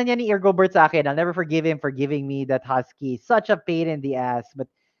kasalanan niya ni Ergobert sa akin. I'll never forgive him for giving me that husky. Such a pain in the ass. But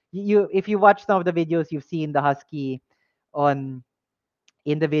if you watch some of the videos, you've seen the husky on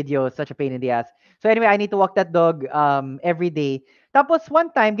in the video, such a pain in the ass. So anyway, I need to walk that dog every day. Tapos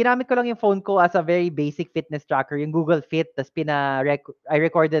one time, ginamit ko lang yung phone ko as a very basic fitness tracker, yung Google Fit. Tapos I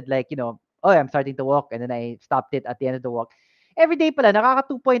recorded like, oh, I'm starting to walk, and then I stopped it at the end of the walk. Every day pala, nakaka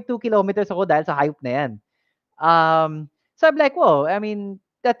 2.2 kilometers ako dahil sa hayop na yan. So I'm like, whoa, I mean,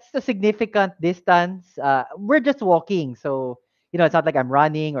 that's a significant distance. We're just walking. So, it's not like I'm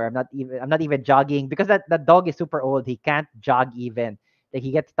running or I'm not even jogging because that dog is super old. He can't jog even. Like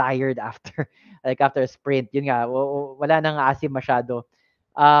he gets tired after like after a sprint. Yun nga, wala nang asim masyado.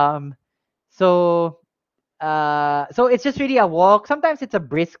 Um so it's just really a walk. Sometimes it's a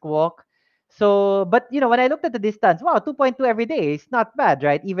brisk walk. So, but when I looked at the distance, wow, 2.2 every day is not bad,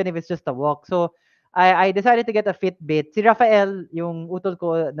 right? Even if it's just a walk. So, I decided to get a Fitbit. Si Rafael, yung utol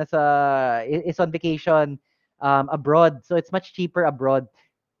ko, is on vacation abroad. So, it's much cheaper abroad.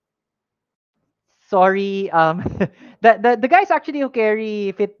 Sorry, the guys actually who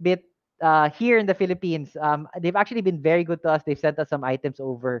carry Fitbit here in the Philippines, they've actually been very good to us. They've sent us some items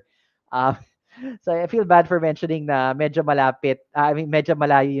over. Um, so I feel bad for mentioning na medyo malapit. I mean, medyo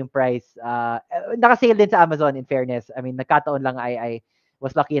malayo yung price. Naka-sale din sa Amazon, in fairness. I mean, nagkataon lang I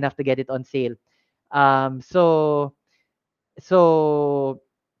was lucky enough to get it on sale. So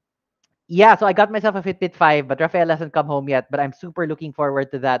yeah, so I got myself a Fitbit 5, but Rafael hasn't come home yet. But I'm super looking forward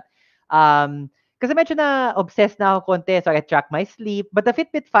to that. Kasi medyo na obsessed na ako konti, so I can track my sleep. But the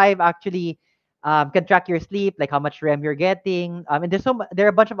Fitbit 5 actually can track your sleep, like how much REM you're getting. And there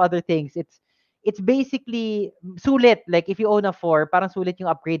are a bunch of other things. It's basically sulit. Like if you own a 4, parang sulit yung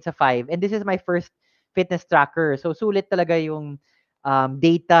upgrade sa 5. And this is my first fitness tracker. So sulit talaga yung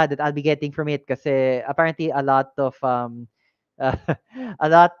data that I'll be getting from it kasi apparently a lot of uh, a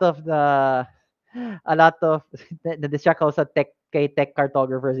lot of the a lot of the distract ako sa tech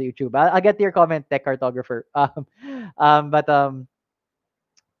cartographer sa YouTube. I'll get to your comment, tech cartographer. But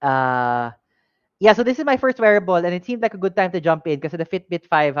yeah, so this is my first wearable, and it seemed like a good time to jump in because the Fitbit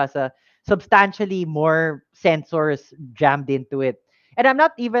 5 has a substantially more sensors jammed into it. And I'm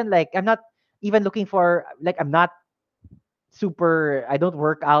not even looking for like I'm not super I don't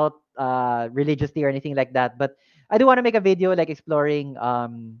work out religiously or anything like that, but I do want to make a video like exploring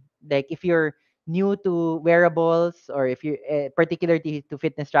like if you're new to wearables or if you're particularly to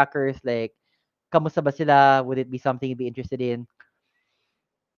fitness trackers, like kamusta ba sila, would it be something you'd be interested in?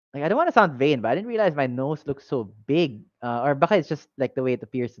 Like I don't want to sound vain, but I didn't realize my nose looks so big, or baka it's just like the way it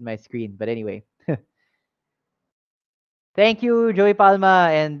appears in my screen. But anyway, thank you, Joey Palma,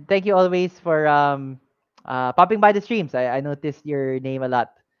 and thank you always for popping by the streams. I noticed your name a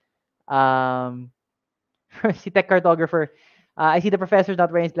lot. Si tech cartographer. I see the professor's not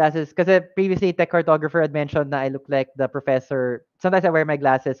wearing his glasses because previously tech cartographer had mentioned that I look like the professor. Sometimes I wear my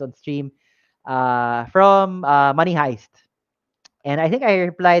glasses on stream. from Money Heist. And I think I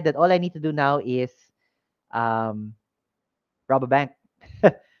replied that all I need to do now is um, rob a bank.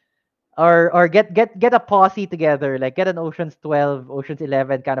 Or get a posse together, like get an Ocean's 12, Ocean's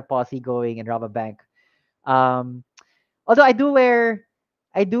 11 kind of posse going and rob a bank. Um, Although I do wear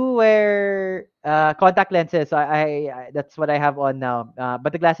contact lenses, so I that's what I have on now.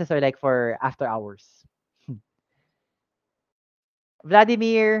 But the glasses are like for after hours.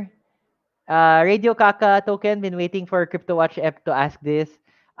 Vladimir, Radio Kaka token, been waiting for Cryptowatch Ep to ask this.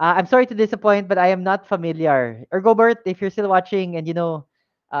 I'm sorry to disappoint, but I am not familiar. Ergobert, if you're still watching and you know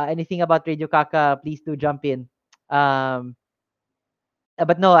anything about Radio Kaka, please do jump in. Um,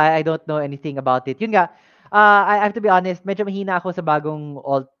 but no, I don't know anything about it. Yun nga, I have to be honest, medyo mahina ako sa bagong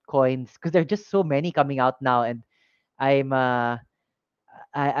altcoins because there are just so many coming out now, and I'm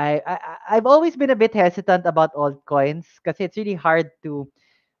I've always been a bit hesitant about altcoins because it's really hard to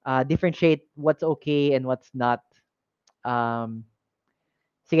differentiate what's okay and what's not. Um,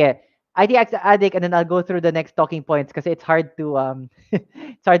 Sige, ITX addict, and then I'll go through the next talking points because it's hard to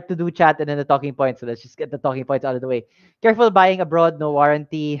it's hard to do chat and then the talking points. So let's just get the talking points out of the way. Careful buying abroad, no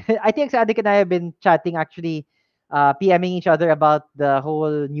warranty. ITX addict and I have been chatting actually, PMing each other about the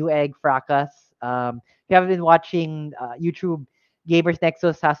whole new egg fracas. If you haven't been watching YouTube, Gamers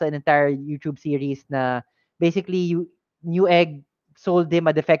Nexus has an entire YouTube series na basically new egg sold him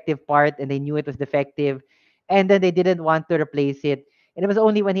a defective part and they knew it was defective, and then they didn't want to replace it, and it was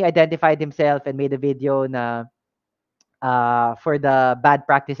only when he identified himself and made a video na for the bad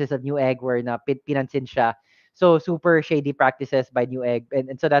practices of New Egg where na pinansin siya. So super shady practices by New Egg.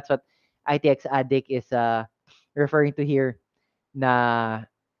 And so that's what ITX Addict is referring to here, na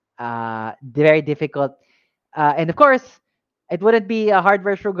very difficult. And of course, it wouldn't be a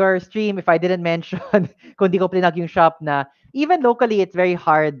hardware sugar stream if I didn't mention kung di ko plinag yung shop na even locally it's very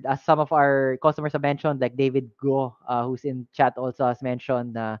hard, as some of our customers have mentioned, like David Go, who's in chat also has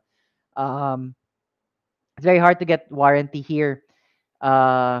mentioned na um, it's very hard to get warranty here.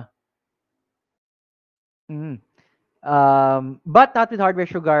 Uh, mm, but not with Hardware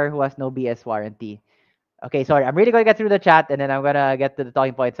Sugar, who has no BS warranty. Okay, sorry. I'm really going to get through the chat and then I'm going to get to the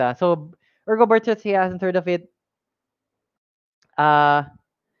talking points. So, Ergo Burchus, he hasn't heard of it. Uh,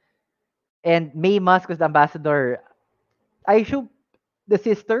 and May Musk was the ambassador. I assume the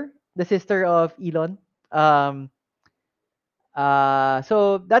sister of Elon. Um,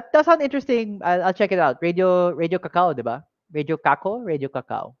 so that does sound interesting. I'll check it out. Radio Cacao, diba? Radio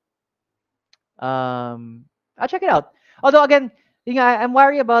Cacao. Um, I'll check it out. Although again, I'm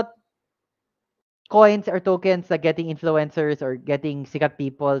worried about coins or tokens like getting influencers or getting sikat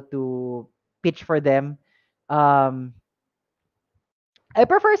people to pitch for them. Um, I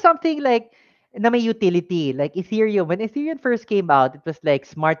prefer something like na may utility, like Ethereum. When Ethereum first came out, it was like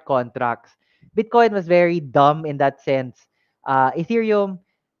smart contracts. Bitcoin was very dumb in that sense. Ethereum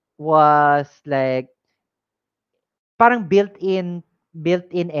was like parang built-in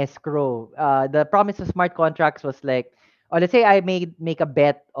escrow. The promise of smart contracts was like, oh, let's say I make a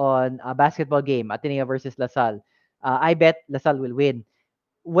bet on a basketball game, Ateneo versus LaSalle. I bet LaSalle will win.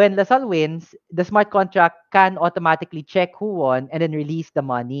 When LaSalle wins, the smart contract can automatically check who won and then release the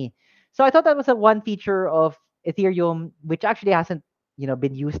money. So I thought that was a one feature of Ethereum which actually hasn't,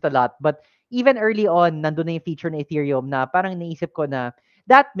 been used a lot. But even early on, nandun na yung feature na Ethereum na parang naisip ko na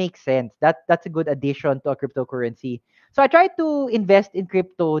that makes sense. That's a good addition to a cryptocurrency. So I tried to invest in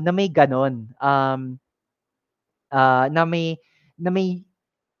crypto na may ganon. Na may na may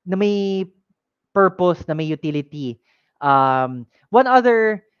na may purpose, na may utility. Um, one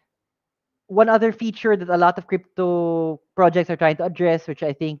other one other feature that a lot of crypto projects are trying to address, which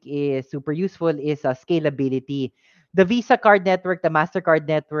I think is super useful, is scalability. The Visa card network, the Mastercard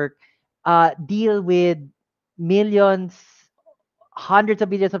network, deal with millions, hundreds of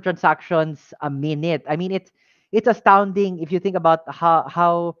millions of transactions a minute. I mean, it's astounding if you think about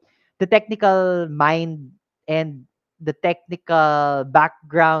how the technical mind and the technical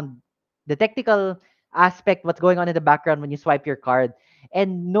background, the technical aspect, what's going on in the background when you swipe your card.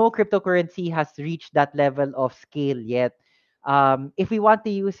 And no cryptocurrency has reached that level of scale yet. If we want to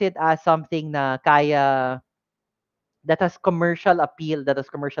use it as something na kaya, that has commercial appeal, that has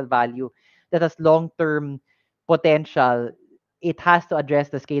commercial value, that has long-term potential, it has to address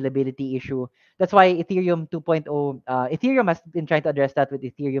the scalability issue. That's why Ethereum 2.0, Ethereum has been trying to address that with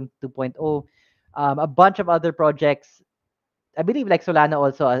Ethereum 2.0. A bunch of other projects, I believe like Solana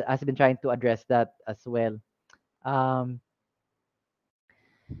also has been trying to address that as well.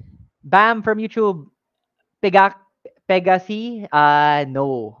 Bam from YouTube, Pega Pegasi?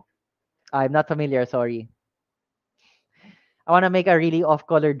 No. I'm not familiar, sorry. I want to make a really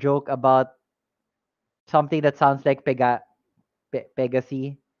off-color joke about something that sounds like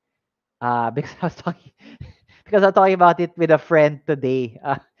Pegasi. Because I was talking because I'm talking about it with a friend today.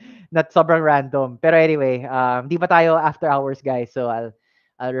 Not sobrang random. Pero anyway, di pa tayo after hours, guys. So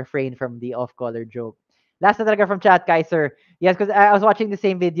I'll refrain from the off-color joke. Last na talaga from chat, Kaiser. Yes, because I was watching the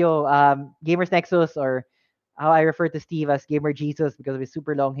same video. Gamers Nexus, or how I refer to Steve as Gamer Jesus because of his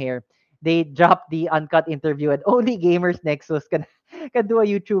super long hair. They dropped the uncut interview, and only Gamers Nexus can can do a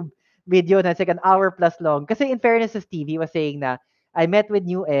YouTube video that's like an hour plus long. Because in fairness to Steve, he was saying na I met with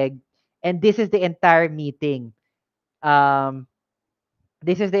New Egg, and this is the entire meeting. Um,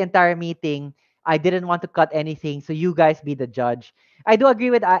 this is the entire meeting. I didn't want to cut anything, so you guys be the judge. I do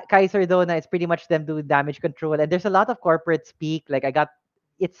agree with Kaiser though, that it's pretty much them doing damage control, and there's a lot of corporate speak. Like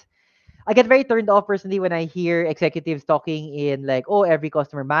it's I get very turned off personally when I hear executives talking in like, oh, every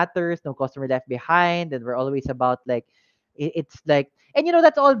customer matters, no customer left behind, and we're always about like, it's like, and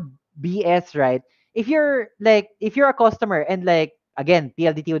that's all BS, right? If you're a customer and like, again,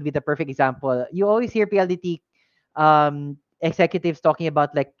 PLDT would be the perfect example. You always hear PLDT executives talking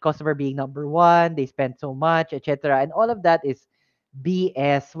about like customer being number one, they spend so much, etc. And all of that is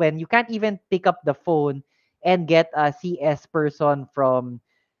BS when you can't even pick up the phone and get a CS person from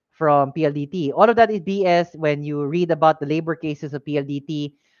PLDT. All of that is BS when you read about the labor cases of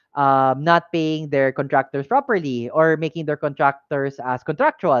PLDT not paying their contractors properly or making their contractors as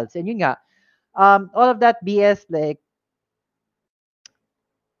contractuals. And yun nga, all of that BS, like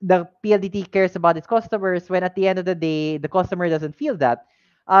the PLDT cares about its customers when at the end of the day, the customer doesn't feel that.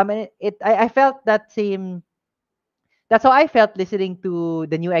 And I felt that same that's how I felt listening to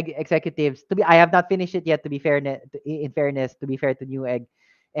the new egg executives. I have not finished it yet. To be fair, in fairness, to be fair to new egg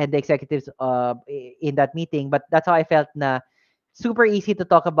and the executives in that meeting, but that's how I felt. Na super easy to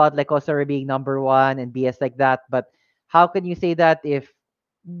talk about like customer being number one and BS like that. But how can you say that if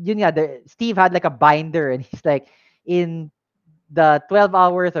Steve had like a binder and he's like in the 12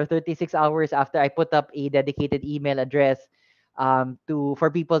 hours or 36 hours after I put up a dedicated email address to for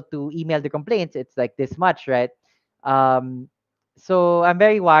people to email the complaints, it's like this much, right? Um, so I'm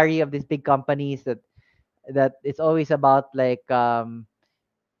very wary of these big companies that it's always about like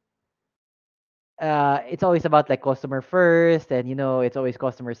it's always about like customer first, and it's always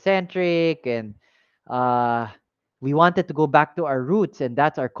customer centric, and uh we wanted to go back to our roots, and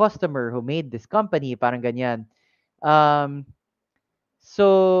that's our customer who made this company, parang ganyan. um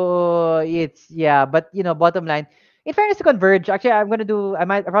So it's yeah, but bottom line, in fairness to Converge, actually, I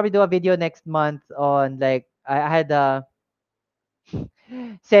might probably do a video next month on like I had a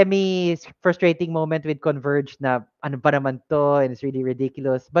semi frustrating moment with Converge na ano pa naman to, and it's really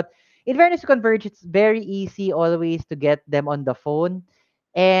ridiculous. But in fairness to Converge, it's very easy always to get them on the phone,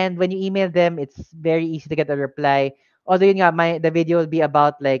 and when you email them, it's very easy to get a reply. Although yun nga, the video will be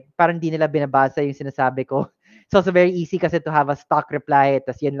about like parang di nila binabasa yung sinasabi ko. It's also very easy kasi to have a stock reply,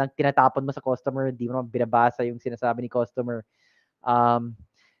 tas yan lang tinatapon mo sa customer, di mo naman binabasa yung sinasabi ni customer. Um,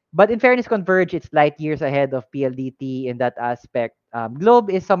 but in fairness, Converge, it's light years ahead of PLDT in that aspect. Globe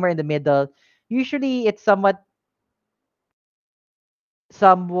is somewhere in the middle. Usually, it's somewhat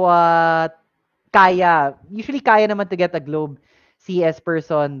kaya. Usually, kaya naman to get a Globe CS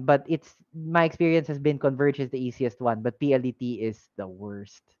person, but my experience has been Converge is the easiest one, but PLDT is the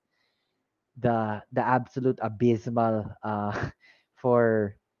worst. The absolute abysmal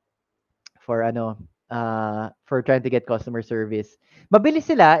for for trying to get customer service.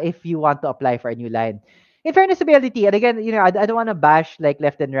 Mabilis sila if you want to apply for a new line. In fairness to PLDT, and again, I don't want to bash like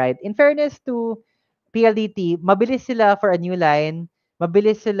left and right. In fairness to PLDT, mabilis sila for a new line,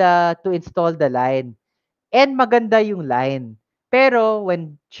 mabilis sila to install the line, and maganda yung line. Pero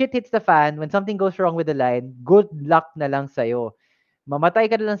when shit hits the fan, when something goes wrong with the line, good luck na lang sa'yo. Mamatay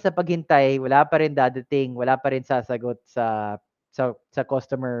ka na lang sa paghintay, wala pa rin dadating, wala pa rin sasagot sa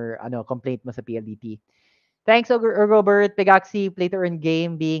customer complaint mo sa PLDT. Thanks, Robert. Pegaxi, play to earn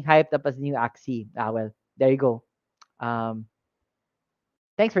game being hyped up as new Axie. Well, there you go.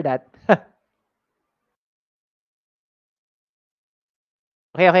 Thanks for that.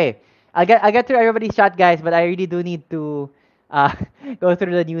 Okay. I'll get through everybody's chat, guys, but I really do need to uh go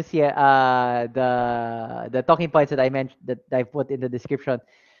through the news here. The talking points that I mentioned that I put in the description.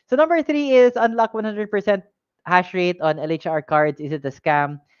 So number 3 is unlock 100% hash rate on LHR cards. Is it a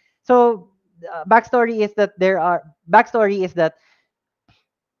scam? So backstory is that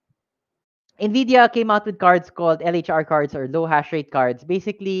Nvidia came out with cards called LHR cards or low hash rate cards.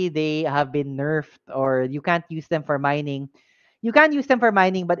 Basically, they have been nerfed, or you can't use them for mining. You can use them for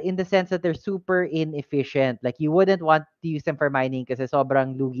mining, but in the sense that they're super inefficient. Like you wouldn't want to use them for mining kasi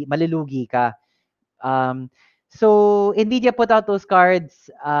sobrang lugi, malilugi ka. Um, So Nvidia put out those cards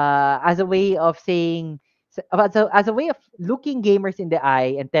as a way of saying, as a way of looking gamers in the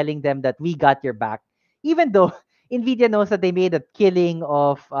eye and telling them that we got your back, even though Nvidia knows that they made a killing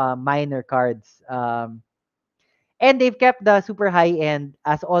of minor cards. And they've kept the super high end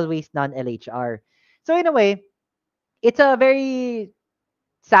as always non-LHR. So in a way, it's a very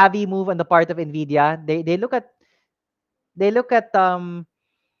savvy move on the part of Nvidia. They look at they look at the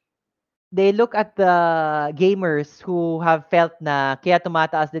gamers who have felt na kaya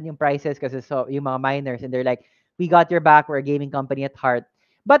tumataas din yung prices kasi so yung mga miners, and they're like, we got your back, we're a gaming company at heart.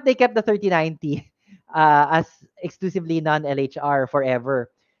 But they kept the 3090 as exclusively non-LHR forever.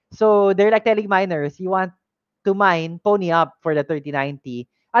 So they're like telling miners, you want to mine, pony up for the 3090.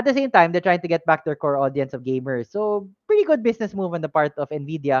 At the same time, they're trying to get back their core audience of gamers. So pretty good business move on the part of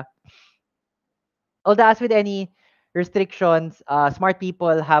Nvidia. Although as with any restrictions, smart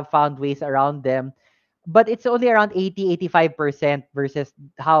people have found ways around them. But it's only around 80-85% versus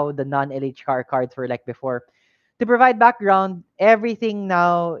how the non-LHR cards were like before. To provide background, everything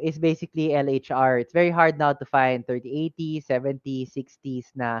now is basically LHR. It's very hard now to find 3080, 70, 60s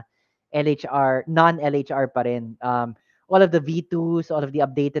na LHR, non-LHR pa rin. All of the V2s, all of the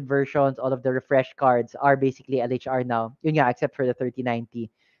updated versions, all of the refresh cards are basically LHR now. Yun nga, except for the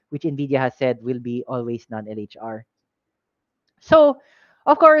 3090, which Nvidia has said will be always non-LHR. So,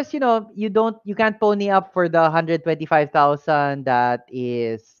 of course, you can't pony up for the 125,000 that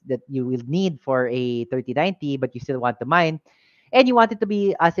you will need for a 3090, but you still want to mine, and you want it to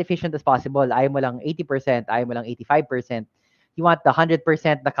be as efficient as possible. Ayaw mo lang 80%, ayaw mo lang 85%. You want the 100%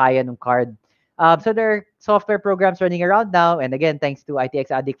 na kaya ng card. So there are software programs running around now, and again, thanks to ITX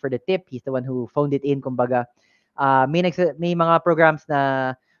Addict for the tip. He's the one who phoned it in, kumbaga. May mga programs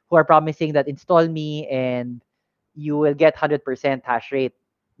na who are promising that install me and you will get 100% hash rate.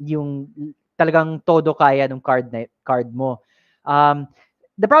 Yung talagang todo kaya ng card mo.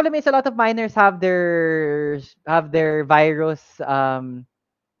 The problem is a lot of miners have their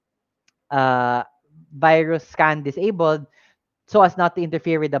uh, virus scan disabled so as not to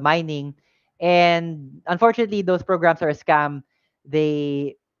interfere with the mining. And unfortunately, those programs are a scam.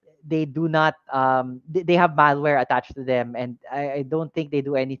 They they do not they have malware attached to them, and I don't think they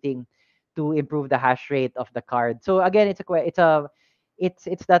do anything to improve the hash rate of the card. So again, it's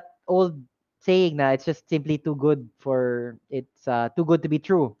that old saying na it's just simply too good for too good to be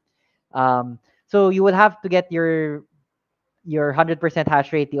true. So you will have to get your 100%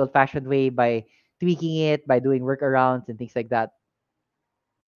 hash rate the old-fashioned way by tweaking it, by doing workarounds and things like that.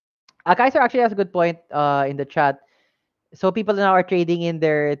 Kaiser actually has a good point in the chat. So people now are trading in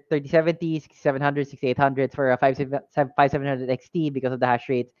their 3070, 6700, 6800s for a 5700 XT because of the hash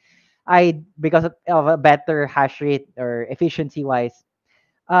rate. Because of a better hash rate or efficiency wise.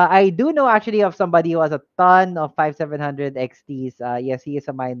 I do know actually of somebody who has a ton of 5700 XTs. Yes, he is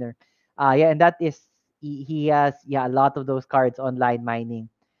a miner. Yeah, and that is he has a lot of those cards online mining.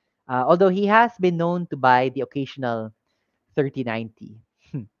 Although he has been known to buy the occasional 3090.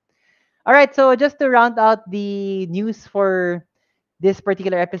 All right, so just to round out the news for this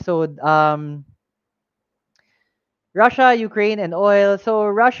particular episode, Russia, Ukraine, and oil. So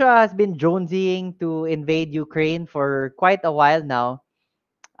Russia has been jonesying to invade Ukraine for quite a while now.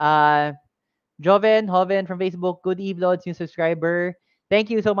 Uh, Hoven from Facebook, good evening, new subscriber.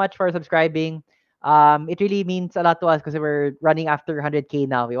 Thank you so much for subscribing. It really means a lot to us because we're running after 100K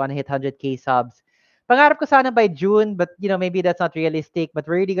now. We want to hit 100K subs. Pangarap ko sana by June, but maybe that's not realistic. But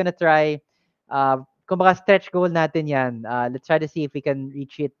we're really gonna try. Kumbaga stretch goal natin yan. Let's try to see if we can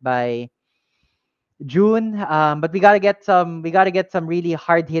reach it by June. But we gotta get some really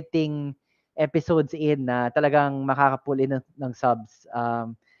hard hitting episodes in na talagang makakapull in ng subs.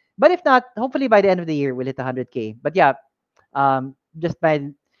 But if not, hopefully by the end of the year we'll hit 100K. But yeah, just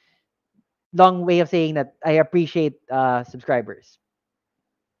my long way of saying that I appreciate subscribers.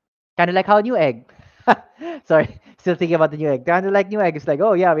 Kind of like how New Egg. Sorry, still thinking about the New Egg. Kind of like New Egg. It's like,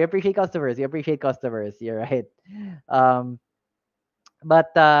 oh yeah, we appreciate customers. We appreciate customers. You're right. Um, but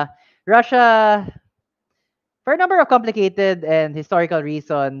Russia, for a number of complicated and historical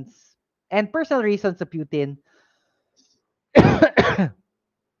reasons and personal reasons to Putin,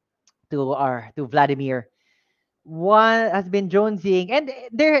 to Vladimir, one has been jonesing, and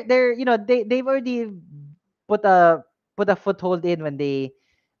they've already put a put a foothold in when they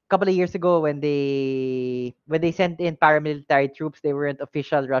couple of years ago when they sent in paramilitary troops. They weren't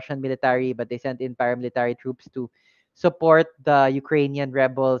official Russian military, but they sent in paramilitary troops to support the Ukrainian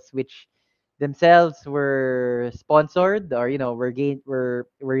rebels, which themselves were sponsored or were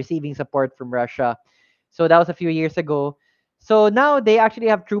receiving support from Russia. So that was a few years ago. So now they actually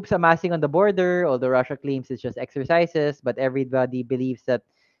have troops amassing on the border, although Russia claims it's just exercises, but everybody believes that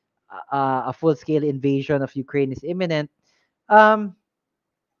a full-scale invasion of Ukraine is imminent. Um,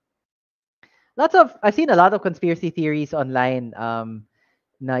 lots of I've seen a lot of conspiracy theories online.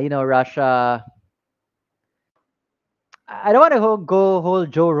 Na Russia. I don't want to go whole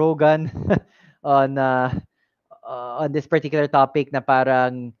Joe Rogan on on this particular topic na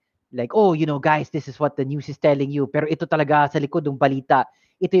parang like, oh, guys, this is what the news is telling you. Pero ito talaga sa likod ng balita.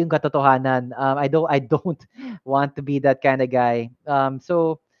 Ito yung katotohanan. I don't want to be that kind of guy.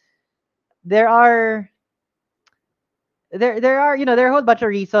 So there are there are there are a whole bunch of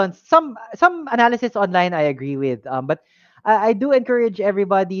reasons. Some analysis online I agree with. But I do encourage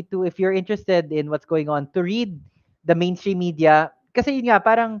everybody to, if you're interested in what's going on, to read the mainstream media. Kasi yun nga,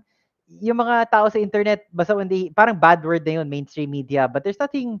 parang yung mga tao sa internet, basta when they, parang bad word na yun, mainstream media. But there's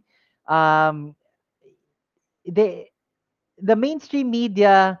nothing, um, they, the mainstream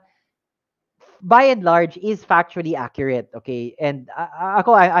media by and large is factually accurate, okay? And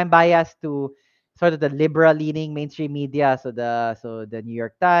I'm biased to sort of the liberal leaning mainstream media, so the New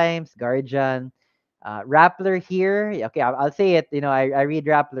York Times, Guardian, Rappler here. Okay, I'll say it. I read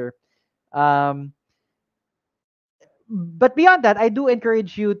Rappler. Um, but beyond that, I do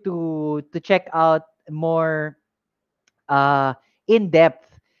encourage you to check out more uh in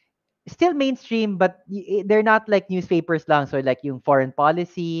depth, still mainstream, but they're not like newspapers lang. So like yung foreign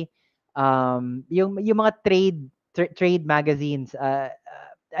policy, yung mga trade magazines.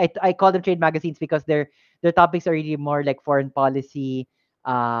 I call them trade magazines because their topics are really more like foreign policy,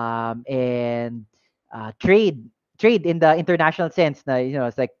 and trade in the international sense. Na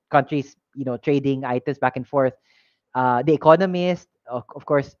it's like countries trading items back and forth. The Economist, of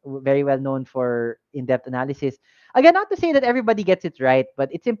course, very well known for in-depth analysis. Again, not to say that everybody gets it right, but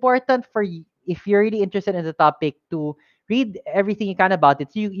it's important for if you're really interested in the topic, to read everything you can about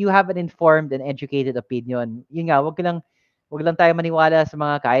it, so you have an informed and educated opinion. Yun nga, wag lang tayo maniwala sa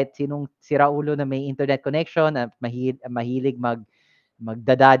mga kahit sinong siraulo na may internet connection at mahilig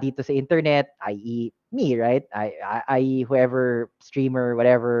magdada dito sa internet, i.e. me, right? I whoever streamer,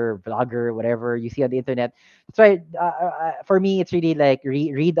 whatever vlogger, whatever you see on the internet. That's why for me it's really like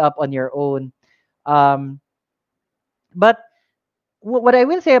read up on your own. But what I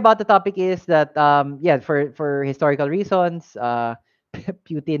will say about the topic is that yeah, for historical reasons,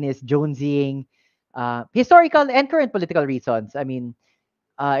 Putin is jonesying. Historical and current political reasons. I mean,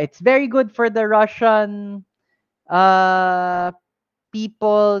 it's very good for the Russian uh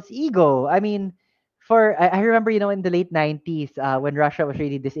people's ego. I mean, I remember, in the late 90s, when Russia was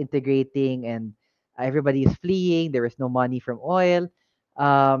really disintegrating and everybody is fleeing, there was no money from oil.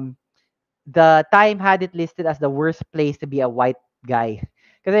 Um, the Time had it listed as the worst place to be a white guy.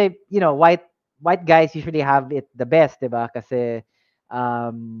 Because, white guys usually have it the best, diba? Kasi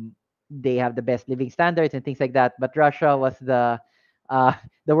they have the best living standards and things like that. But Russia was uh,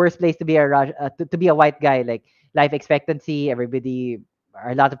 the worst place to be to be a white guy. Like life expectancy,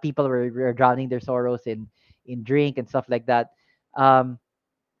 a lot of people were drowning their sorrows in drink and stuff like that. Um,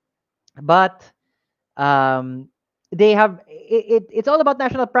 but um they have it's all about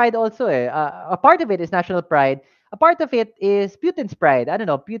national pride also, eh. A part of it is national pride, a part of it is Putin's pride. I don't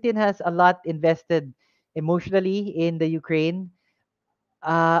know, Putin has a lot invested emotionally in the Ukraine.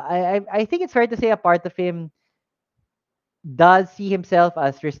 I think it's fair to say a part of him does see himself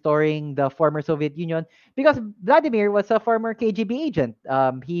as restoring the former Soviet Union, because Vladimir was a former KGB agent.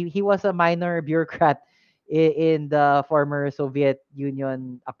 He was a minor bureaucrat in the former Soviet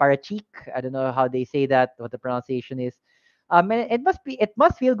Union apparatchik. I don't know how they say that, what the pronunciation is. And it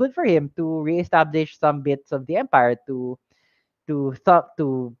must feel good for him to reestablish some bits of the empire, to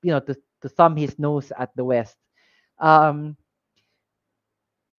thumb his nose at the West. Um,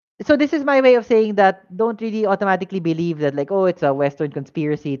 so this is my way of saying that don't really automatically believe that, like, oh, it's a Western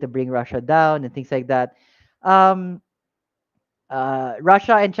conspiracy to bring Russia down and things like that. Um,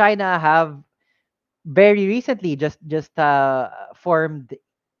 Russia and China have very recently just formed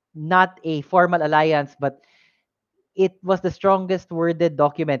not a formal alliance, but it was the strongest worded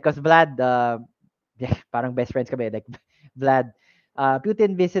document because Vlad, yeah, parang best friends kami, like Vlad.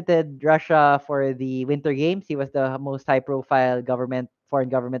 Putin visited Russia for the Winter Games. He was the most high-profile foreign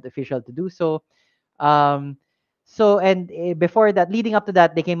government official to do so. Um, and before that, leading up to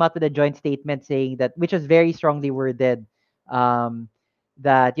that, they came out with a joint statement saying that, which was very strongly worded, um,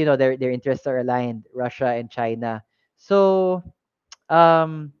 that their interests are aligned, Russia and China. So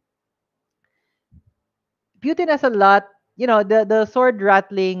um, Putin has a lot. The sword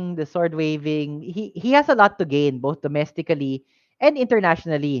rattling, the sword waving. He has a lot to gain, both domestically and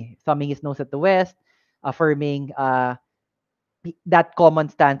internationally, thumbing his nose at the West, affirming that common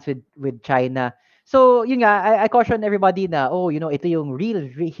stance with China. So, yun nga, I caution everybody na, oh, ito yung real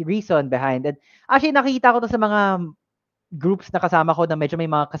reason behind it. Actually, nakita ko to sa mga groups na kasama ko na medyo may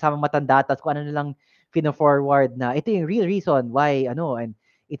mga kasamang matanda tas kung ano nilang fino-forward na ito yung real reason why and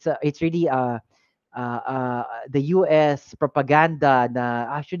it's really the US propaganda na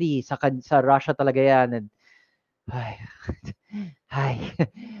actually sa Russia talaga yan and ay, ay.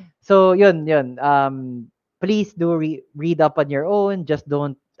 So yun please do read up on your own, just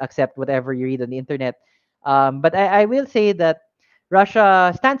don't accept whatever you read on the internet. But I will say that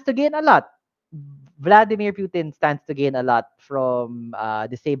Russia stands to gain a lot. Vladimir Putin stands to gain a lot from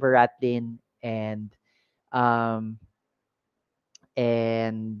the saber rattling um,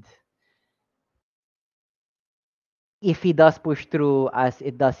 and if he does push through, as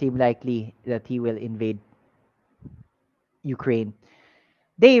it does seem likely that he will invade Ukraine.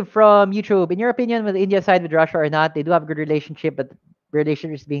 Dave from YouTube, in your opinion, will India side with Russia or not? They do have a good relationship, but the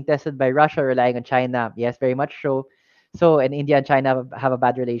relationship is being tested by Russia relying on China. Yes, very much so. So, and India and China have a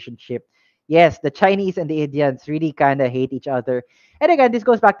bad relationship. Yes, the Chinese and the Indians really kind of hate each other. And again, this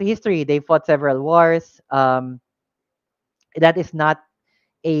goes back to history. They fought several wars. That is not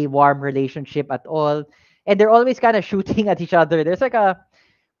a warm relationship at all. And they're always kind of shooting at each other. There's like a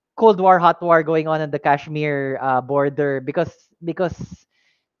Cold War, hot war going on the Kashmir border because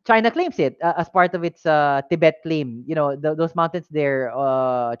China claims it as part of its Tibet claim. Those mountains there,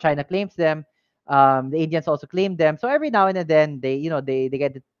 China claims them. The Indians also claim them. So every now and then they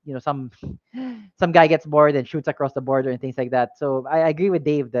get some guy gets bored and shoots across the border and things like that. So I agree with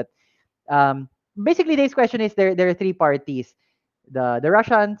Dave that um, basically Dave's question is there are three parties. The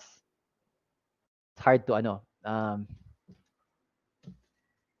Russians. It's hard to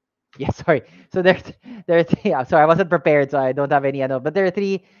yeah, sorry. So there are three. Sorry, I wasn't prepared, so I don't have any. But there are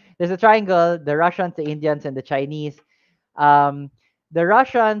three. There's a triangle: the Russians, the Indians, and the Chinese. Um, the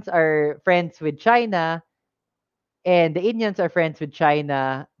Russians are friends with China, and the Indians are friends with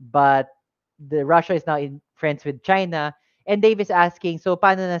China, but the Russia is now friends with China. And Dave is asking, so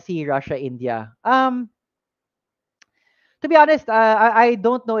paano na si Russia, India? To be honest, I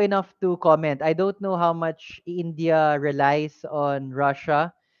don't know enough to comment. I don't know how much India relies on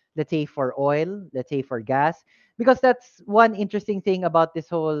Russia, let's say for oil, let's say for gas, because that's one interesting thing about this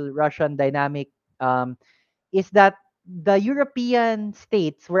whole Russian dynamic is that the European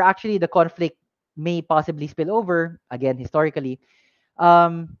states where actually the conflict may possibly spill over, again, historically,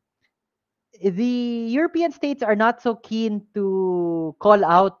 um, the European states are not so keen to call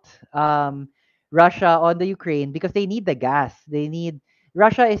out Russia on the Ukraine because they need the gas.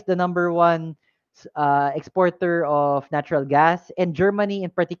 Russia is the number one exporter of natural gas, and Germany in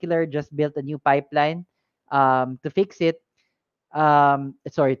particular just built a new pipeline to fix it.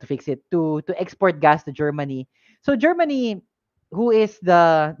 Sorry, to fix it to export gas to Germany. So Germany, who is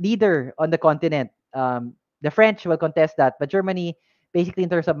the leader on the continent, the French will contest that, but Germany, basically in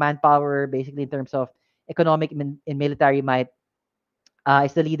terms of manpower, basically in terms of economic and military might,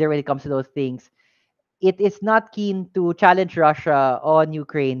 is the leader when it comes to those things. It is not keen to challenge Russia on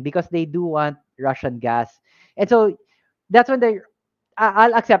Ukraine because they do want Russian gas, and so that's when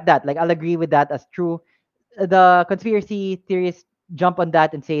I'll accept that. Like I'll agree with that as true. The conspiracy theorists jump on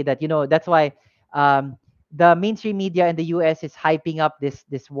that and say that that's why um, the mainstream media in the US is hyping up this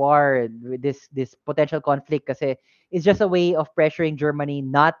war, this potential conflict, because it's just a way of pressuring Germany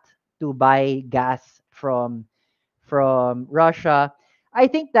not to buy gas from Russia. I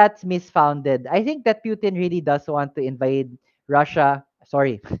think that's misfounded. I think that Putin really does want to invade Russia.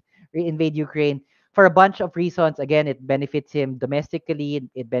 Sorry, invade Ukraine for a bunch of reasons. Again, it benefits him domestically,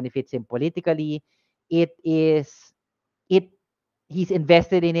 it benefits him politically. It is it he's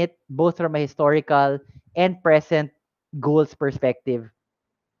invested in it both from a historical and present goals perspective.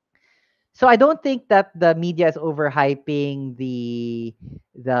 So I don't think that the media is overhyping the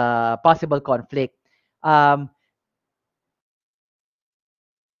possible conflict. Um,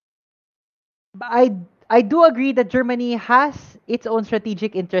 I I do agree that Germany has its own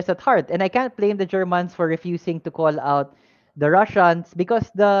strategic interest at heart, and I can't blame the Germans for refusing to call out the Russians because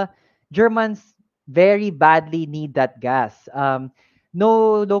the Germans very badly need that gas.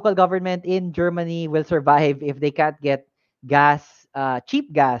 No local government in Germany will survive if they can't get gas,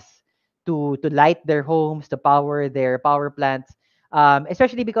 cheap gas, to light their homes, to power their power plants.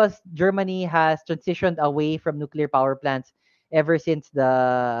 Especially because Germany has transitioned away from nuclear power plants ever since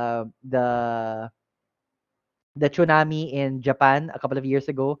the tsunami in Japan a couple of years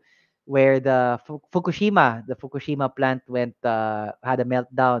ago, where the Fukushima plant had a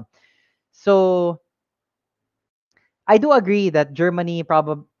meltdown. So I do agree that Germany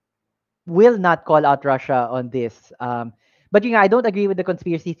probably will not call out Russia on this. But I don't agree with the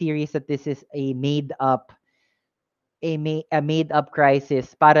conspiracy theories that this is a made up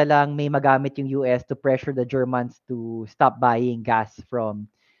crisis para lang may magamit yung US to pressure the Germans to stop buying gas from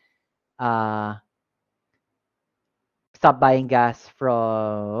uh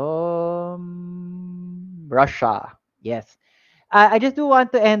Russia. Yes. I just do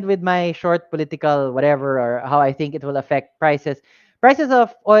want to end with my short political whatever, or how I think it will affect prices. Prices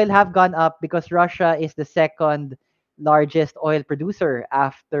of oil have gone up because Russia is the second largest oil producer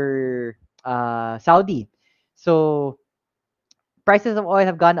after Saudi. So prices of oil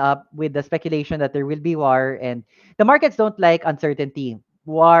have gone up with the speculation that there will be war, and the markets don't like uncertainty.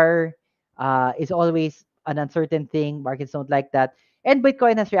 War is always an uncertain thing. Markets don't like that. And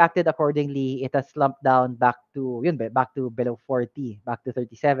Bitcoin has reacted accordingly. It has slumped down back to below 40, back to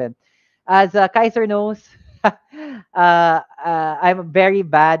 37. As Kaiser knows, I'm very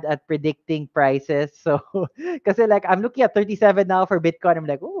bad at predicting prices. So, because like I'm looking at 37 now for Bitcoin, I'm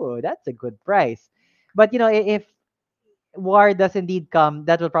like, oh, that's a good price. But if war does indeed come,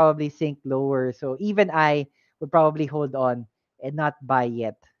 that will probably sink lower. So even I would probably hold on and not buy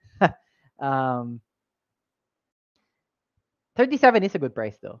yet. um, 37 is a good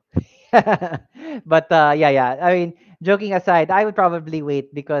price though. But yeah. I mean, joking aside, I would probably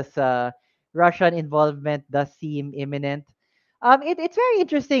wait because Russian involvement does seem imminent. It's very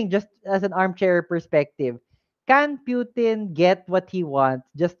interesting just as an armchair perspective. Can Putin get what he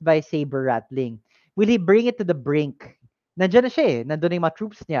wants just by saber rattling? Will he bring it to the brink? Nandiyan na siya eh. Nandun na yung mga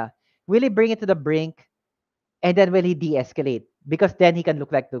troops niya. Will he bring it to the brink and then will he de-escalate? Because then he can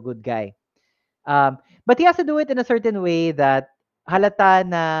look like the good guy. But he has to do it in a certain way that halata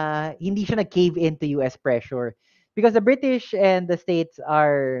na hindi siya nag-cave into US pressure. Because the British and the States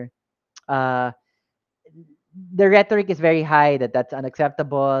are, uh, the rhetoric is very high that that's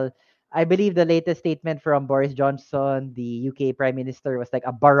unacceptable. I believe the latest statement from Boris Johnson, the UK Prime Minister, was like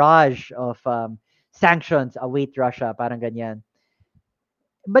a barrage of sanctions await Russia, parang ganyan.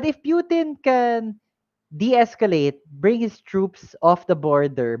 But if Putin can de-escalate, bring his troops off the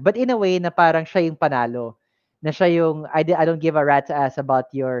border, but in a way na parang siya yung panalo. Na siya yung, I don't give a rat's ass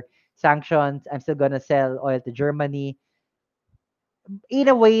about your sanctions. I'm still gonna sell oil to Germany. In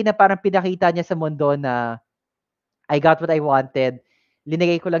a way na parang pinakita niya sa mundo na I got what I wanted.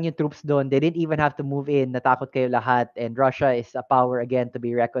 Linagay ko lang yung troops doon. They didn't even have to move in. Natakot kayo lahat. And Russia is a power again to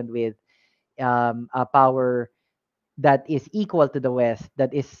be reckoned with. A power that is equal to the West,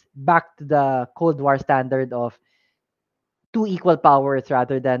 that is back to the Cold War standard of two equal powers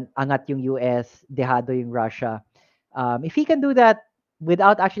rather than angat yung US, dehado yung Russia. If he can do that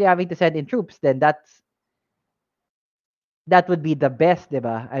without actually having to send in troops, then that would be the best,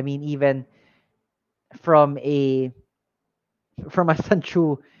 diba? I mean, even from a Sun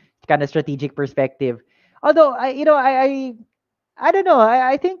Tzu kind of strategic perspective. Although I don't know.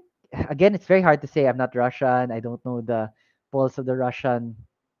 I think again it's very hard to say. I'm not Russian. I don't know the pulse of the Russian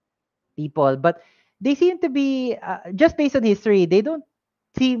people, but they seem to be just based on history. They don't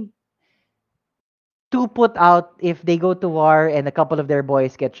seem too put out if they go to war and a couple of their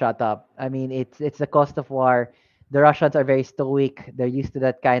boys get shot up. I mean, it's the cost of war. The Russians are very stoic. They're used to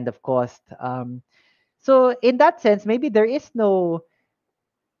that kind of cost. So in that sense, maybe there is no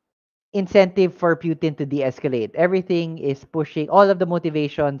incentive for Putin to de-escalate. Everything is pushing. All of the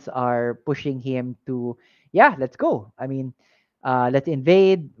motivations are pushing him to, yeah, let's go. I mean, let's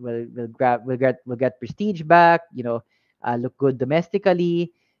invade. We'll get prestige back. Look good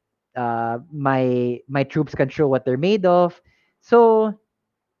domestically. My troops can show what they're made of. So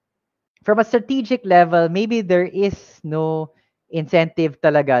from a strategic level, maybe there is no incentive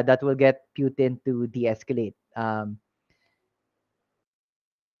talaga that will get Putin to de-escalate.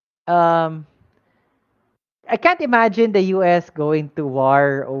 Um, I can't imagine the US going to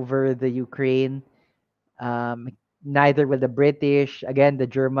war over the Ukraine. Um, Neither will the British. Again, the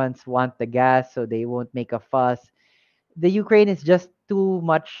Germans want the gas, so they won't make a fuss. The Ukraine is just too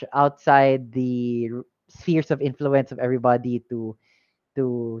much outside the spheres of influence of everybody to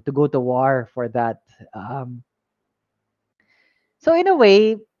go to war for that. So in a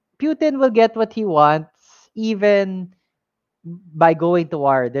way, Putin will get what he wants even by going to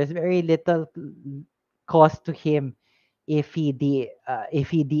war. There's very little cost to him if he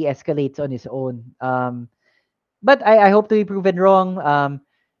de-escalates on his own. But I hope to be proven wrong.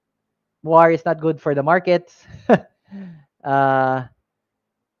 War is not good for the markets. uh,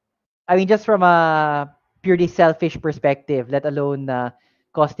 I mean, just from a purely selfish perspective, let alone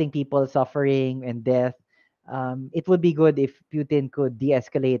costing people suffering and death. It would be good if Putin could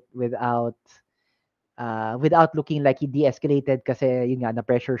de-escalate without looking like he de-escalated kasi yun nga na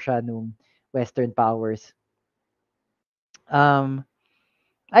pressure siya nung Western powers. Um,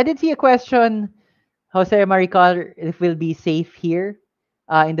 I did see a question, Jose Maricar, if we'll be safe here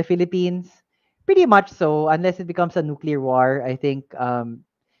in the Philippines. Pretty much so, unless it becomes a nuclear war. I think.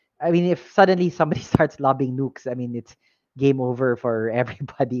 I mean, if suddenly somebody starts lobbing nukes, I mean, it's game over for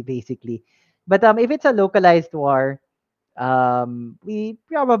everybody basically. But if it's a localized war, we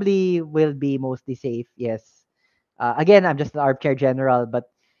probably will be mostly safe. Yes. Again, I'm just an armchair general,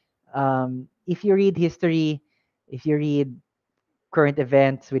 but if you read history, if you read current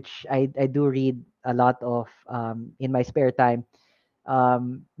events, which I do read a lot of in my spare time,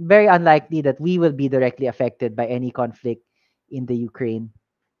 very unlikely that we will be directly affected by any conflict in the Ukraine.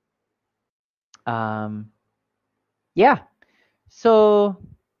 Um, yeah. So,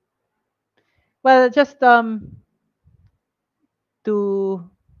 well, just to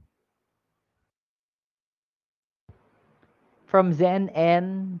from Zen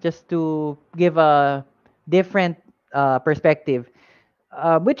N, just to give a different perspective,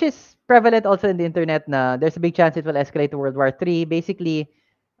 which is prevalent also in the internet. Na there's a big chance it will escalate to World War III. Basically,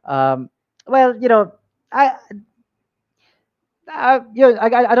 um, well, I,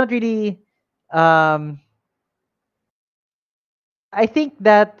 I don't really. Um, I think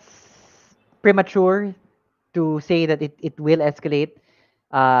that's premature to say that it will escalate.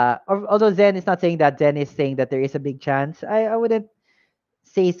 Although Zen is not saying that, Zen is saying that there is a big chance. I wouldn't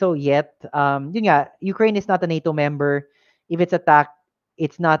say so yet. Yun nga, Ukraine is not a NATO member. If it's attacked,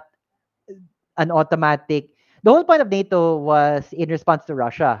 it's not an automatic. The whole point of NATO was in response to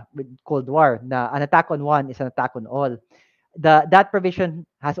Russia with Cold War. Na an attack on one is an attack on all. That provision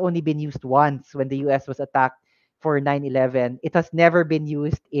has only been used once when the US was attacked for 9/11. It has never been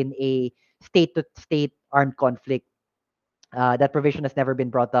used in a state to state armed conflict. That provision has never been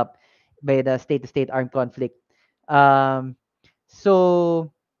brought up by the state to state armed conflict.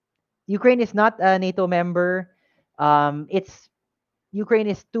 So Ukraine is not a NATO member. It's Ukraine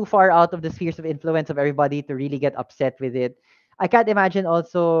is too far out of the spheres of influence of everybody to really get upset with it. I can't imagine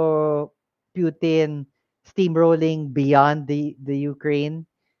also Putin steamrolling beyond the Ukraine.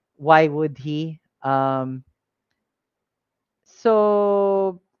 Why would he?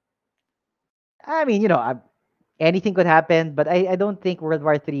 So I mean, anything could happen, but I don't think World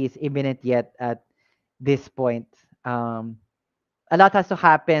War III is imminent yet at this point. Um, a lot has to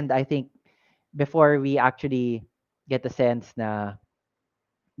happen, I think, before we actually get the sense na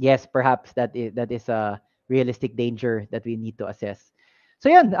yes, perhaps that is a realistic danger that we need to assess. So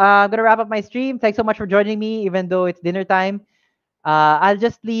yun, I'm gonna wrap up my stream. Thanks so much for joining me, even though it's dinner time. I'll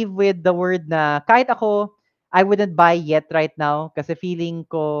just leave with the word na kahit ako, I wouldn't buy yet right now kasi feeling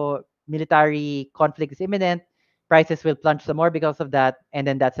ko military conflict is imminent. Prices will plunge some more because of that, and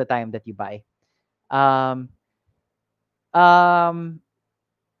then that's the time that you buy. Um, um,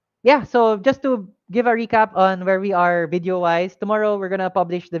 yeah, so just to give a recap on where we are video wise, tomorrow we're gonna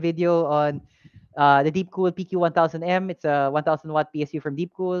publish the video on the Deepcool PQ1000M. It's a 1000 watt PSU from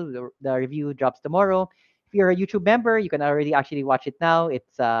Deepcool. The review drops tomorrow. If you're a YouTube member, you can already actually watch it now.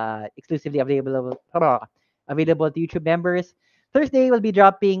 It's exclusively available to YouTube members. Thursday, we'll be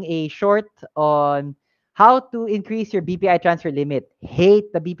dropping a short on how to increase your BPI transfer limit.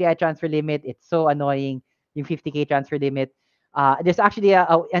 Hate the BPI transfer limit. It's so annoying. Yung 50K transfer limit. There's actually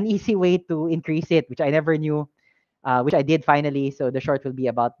an easy way to increase it, which I never knew, which I did finally. So the short will be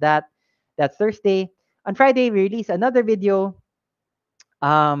about that. That's Thursday. On Friday, we release another video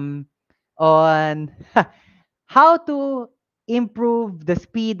um, on how to improve the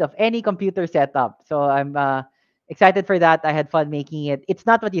speed of any computer setup. So I'm excited for that. I had fun making it. It's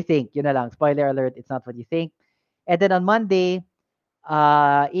not what you think. Yun na lang. Spoiler alert. It's not what you think. And then on Monday,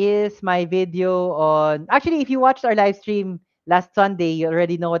 is my video on. Actually, if you watched our live stream last Sunday, you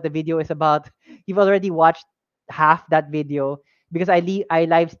already know what the video is about. You've already watched half that video because I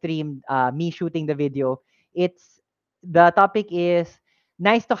live streamed me shooting the video. It's the topic is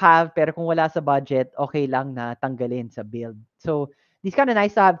nice to have pero kung wala sa budget, okay lang na tanggalin sa build. So these kind of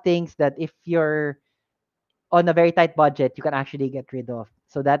nice to have things that if you're on a very tight budget, you can actually get rid of.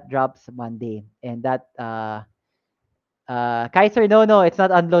 So that drops Monday, and that Kaiser, no, it's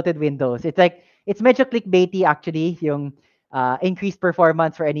not unloaded Windows. It's medyo clickbaity actually, yung increased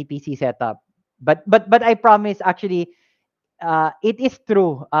performance for any PC setup. But I promise actually it is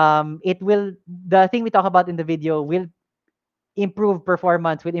true. It will the thing we talk about in the video will improve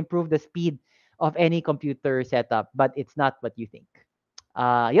performance, will improve the speed of any computer setup, but it's not what you think.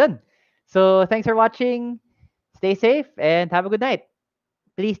 Yun. So thanks for watching. Stay safe and have a good night.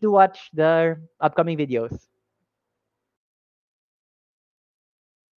 Please do watch the upcoming videos.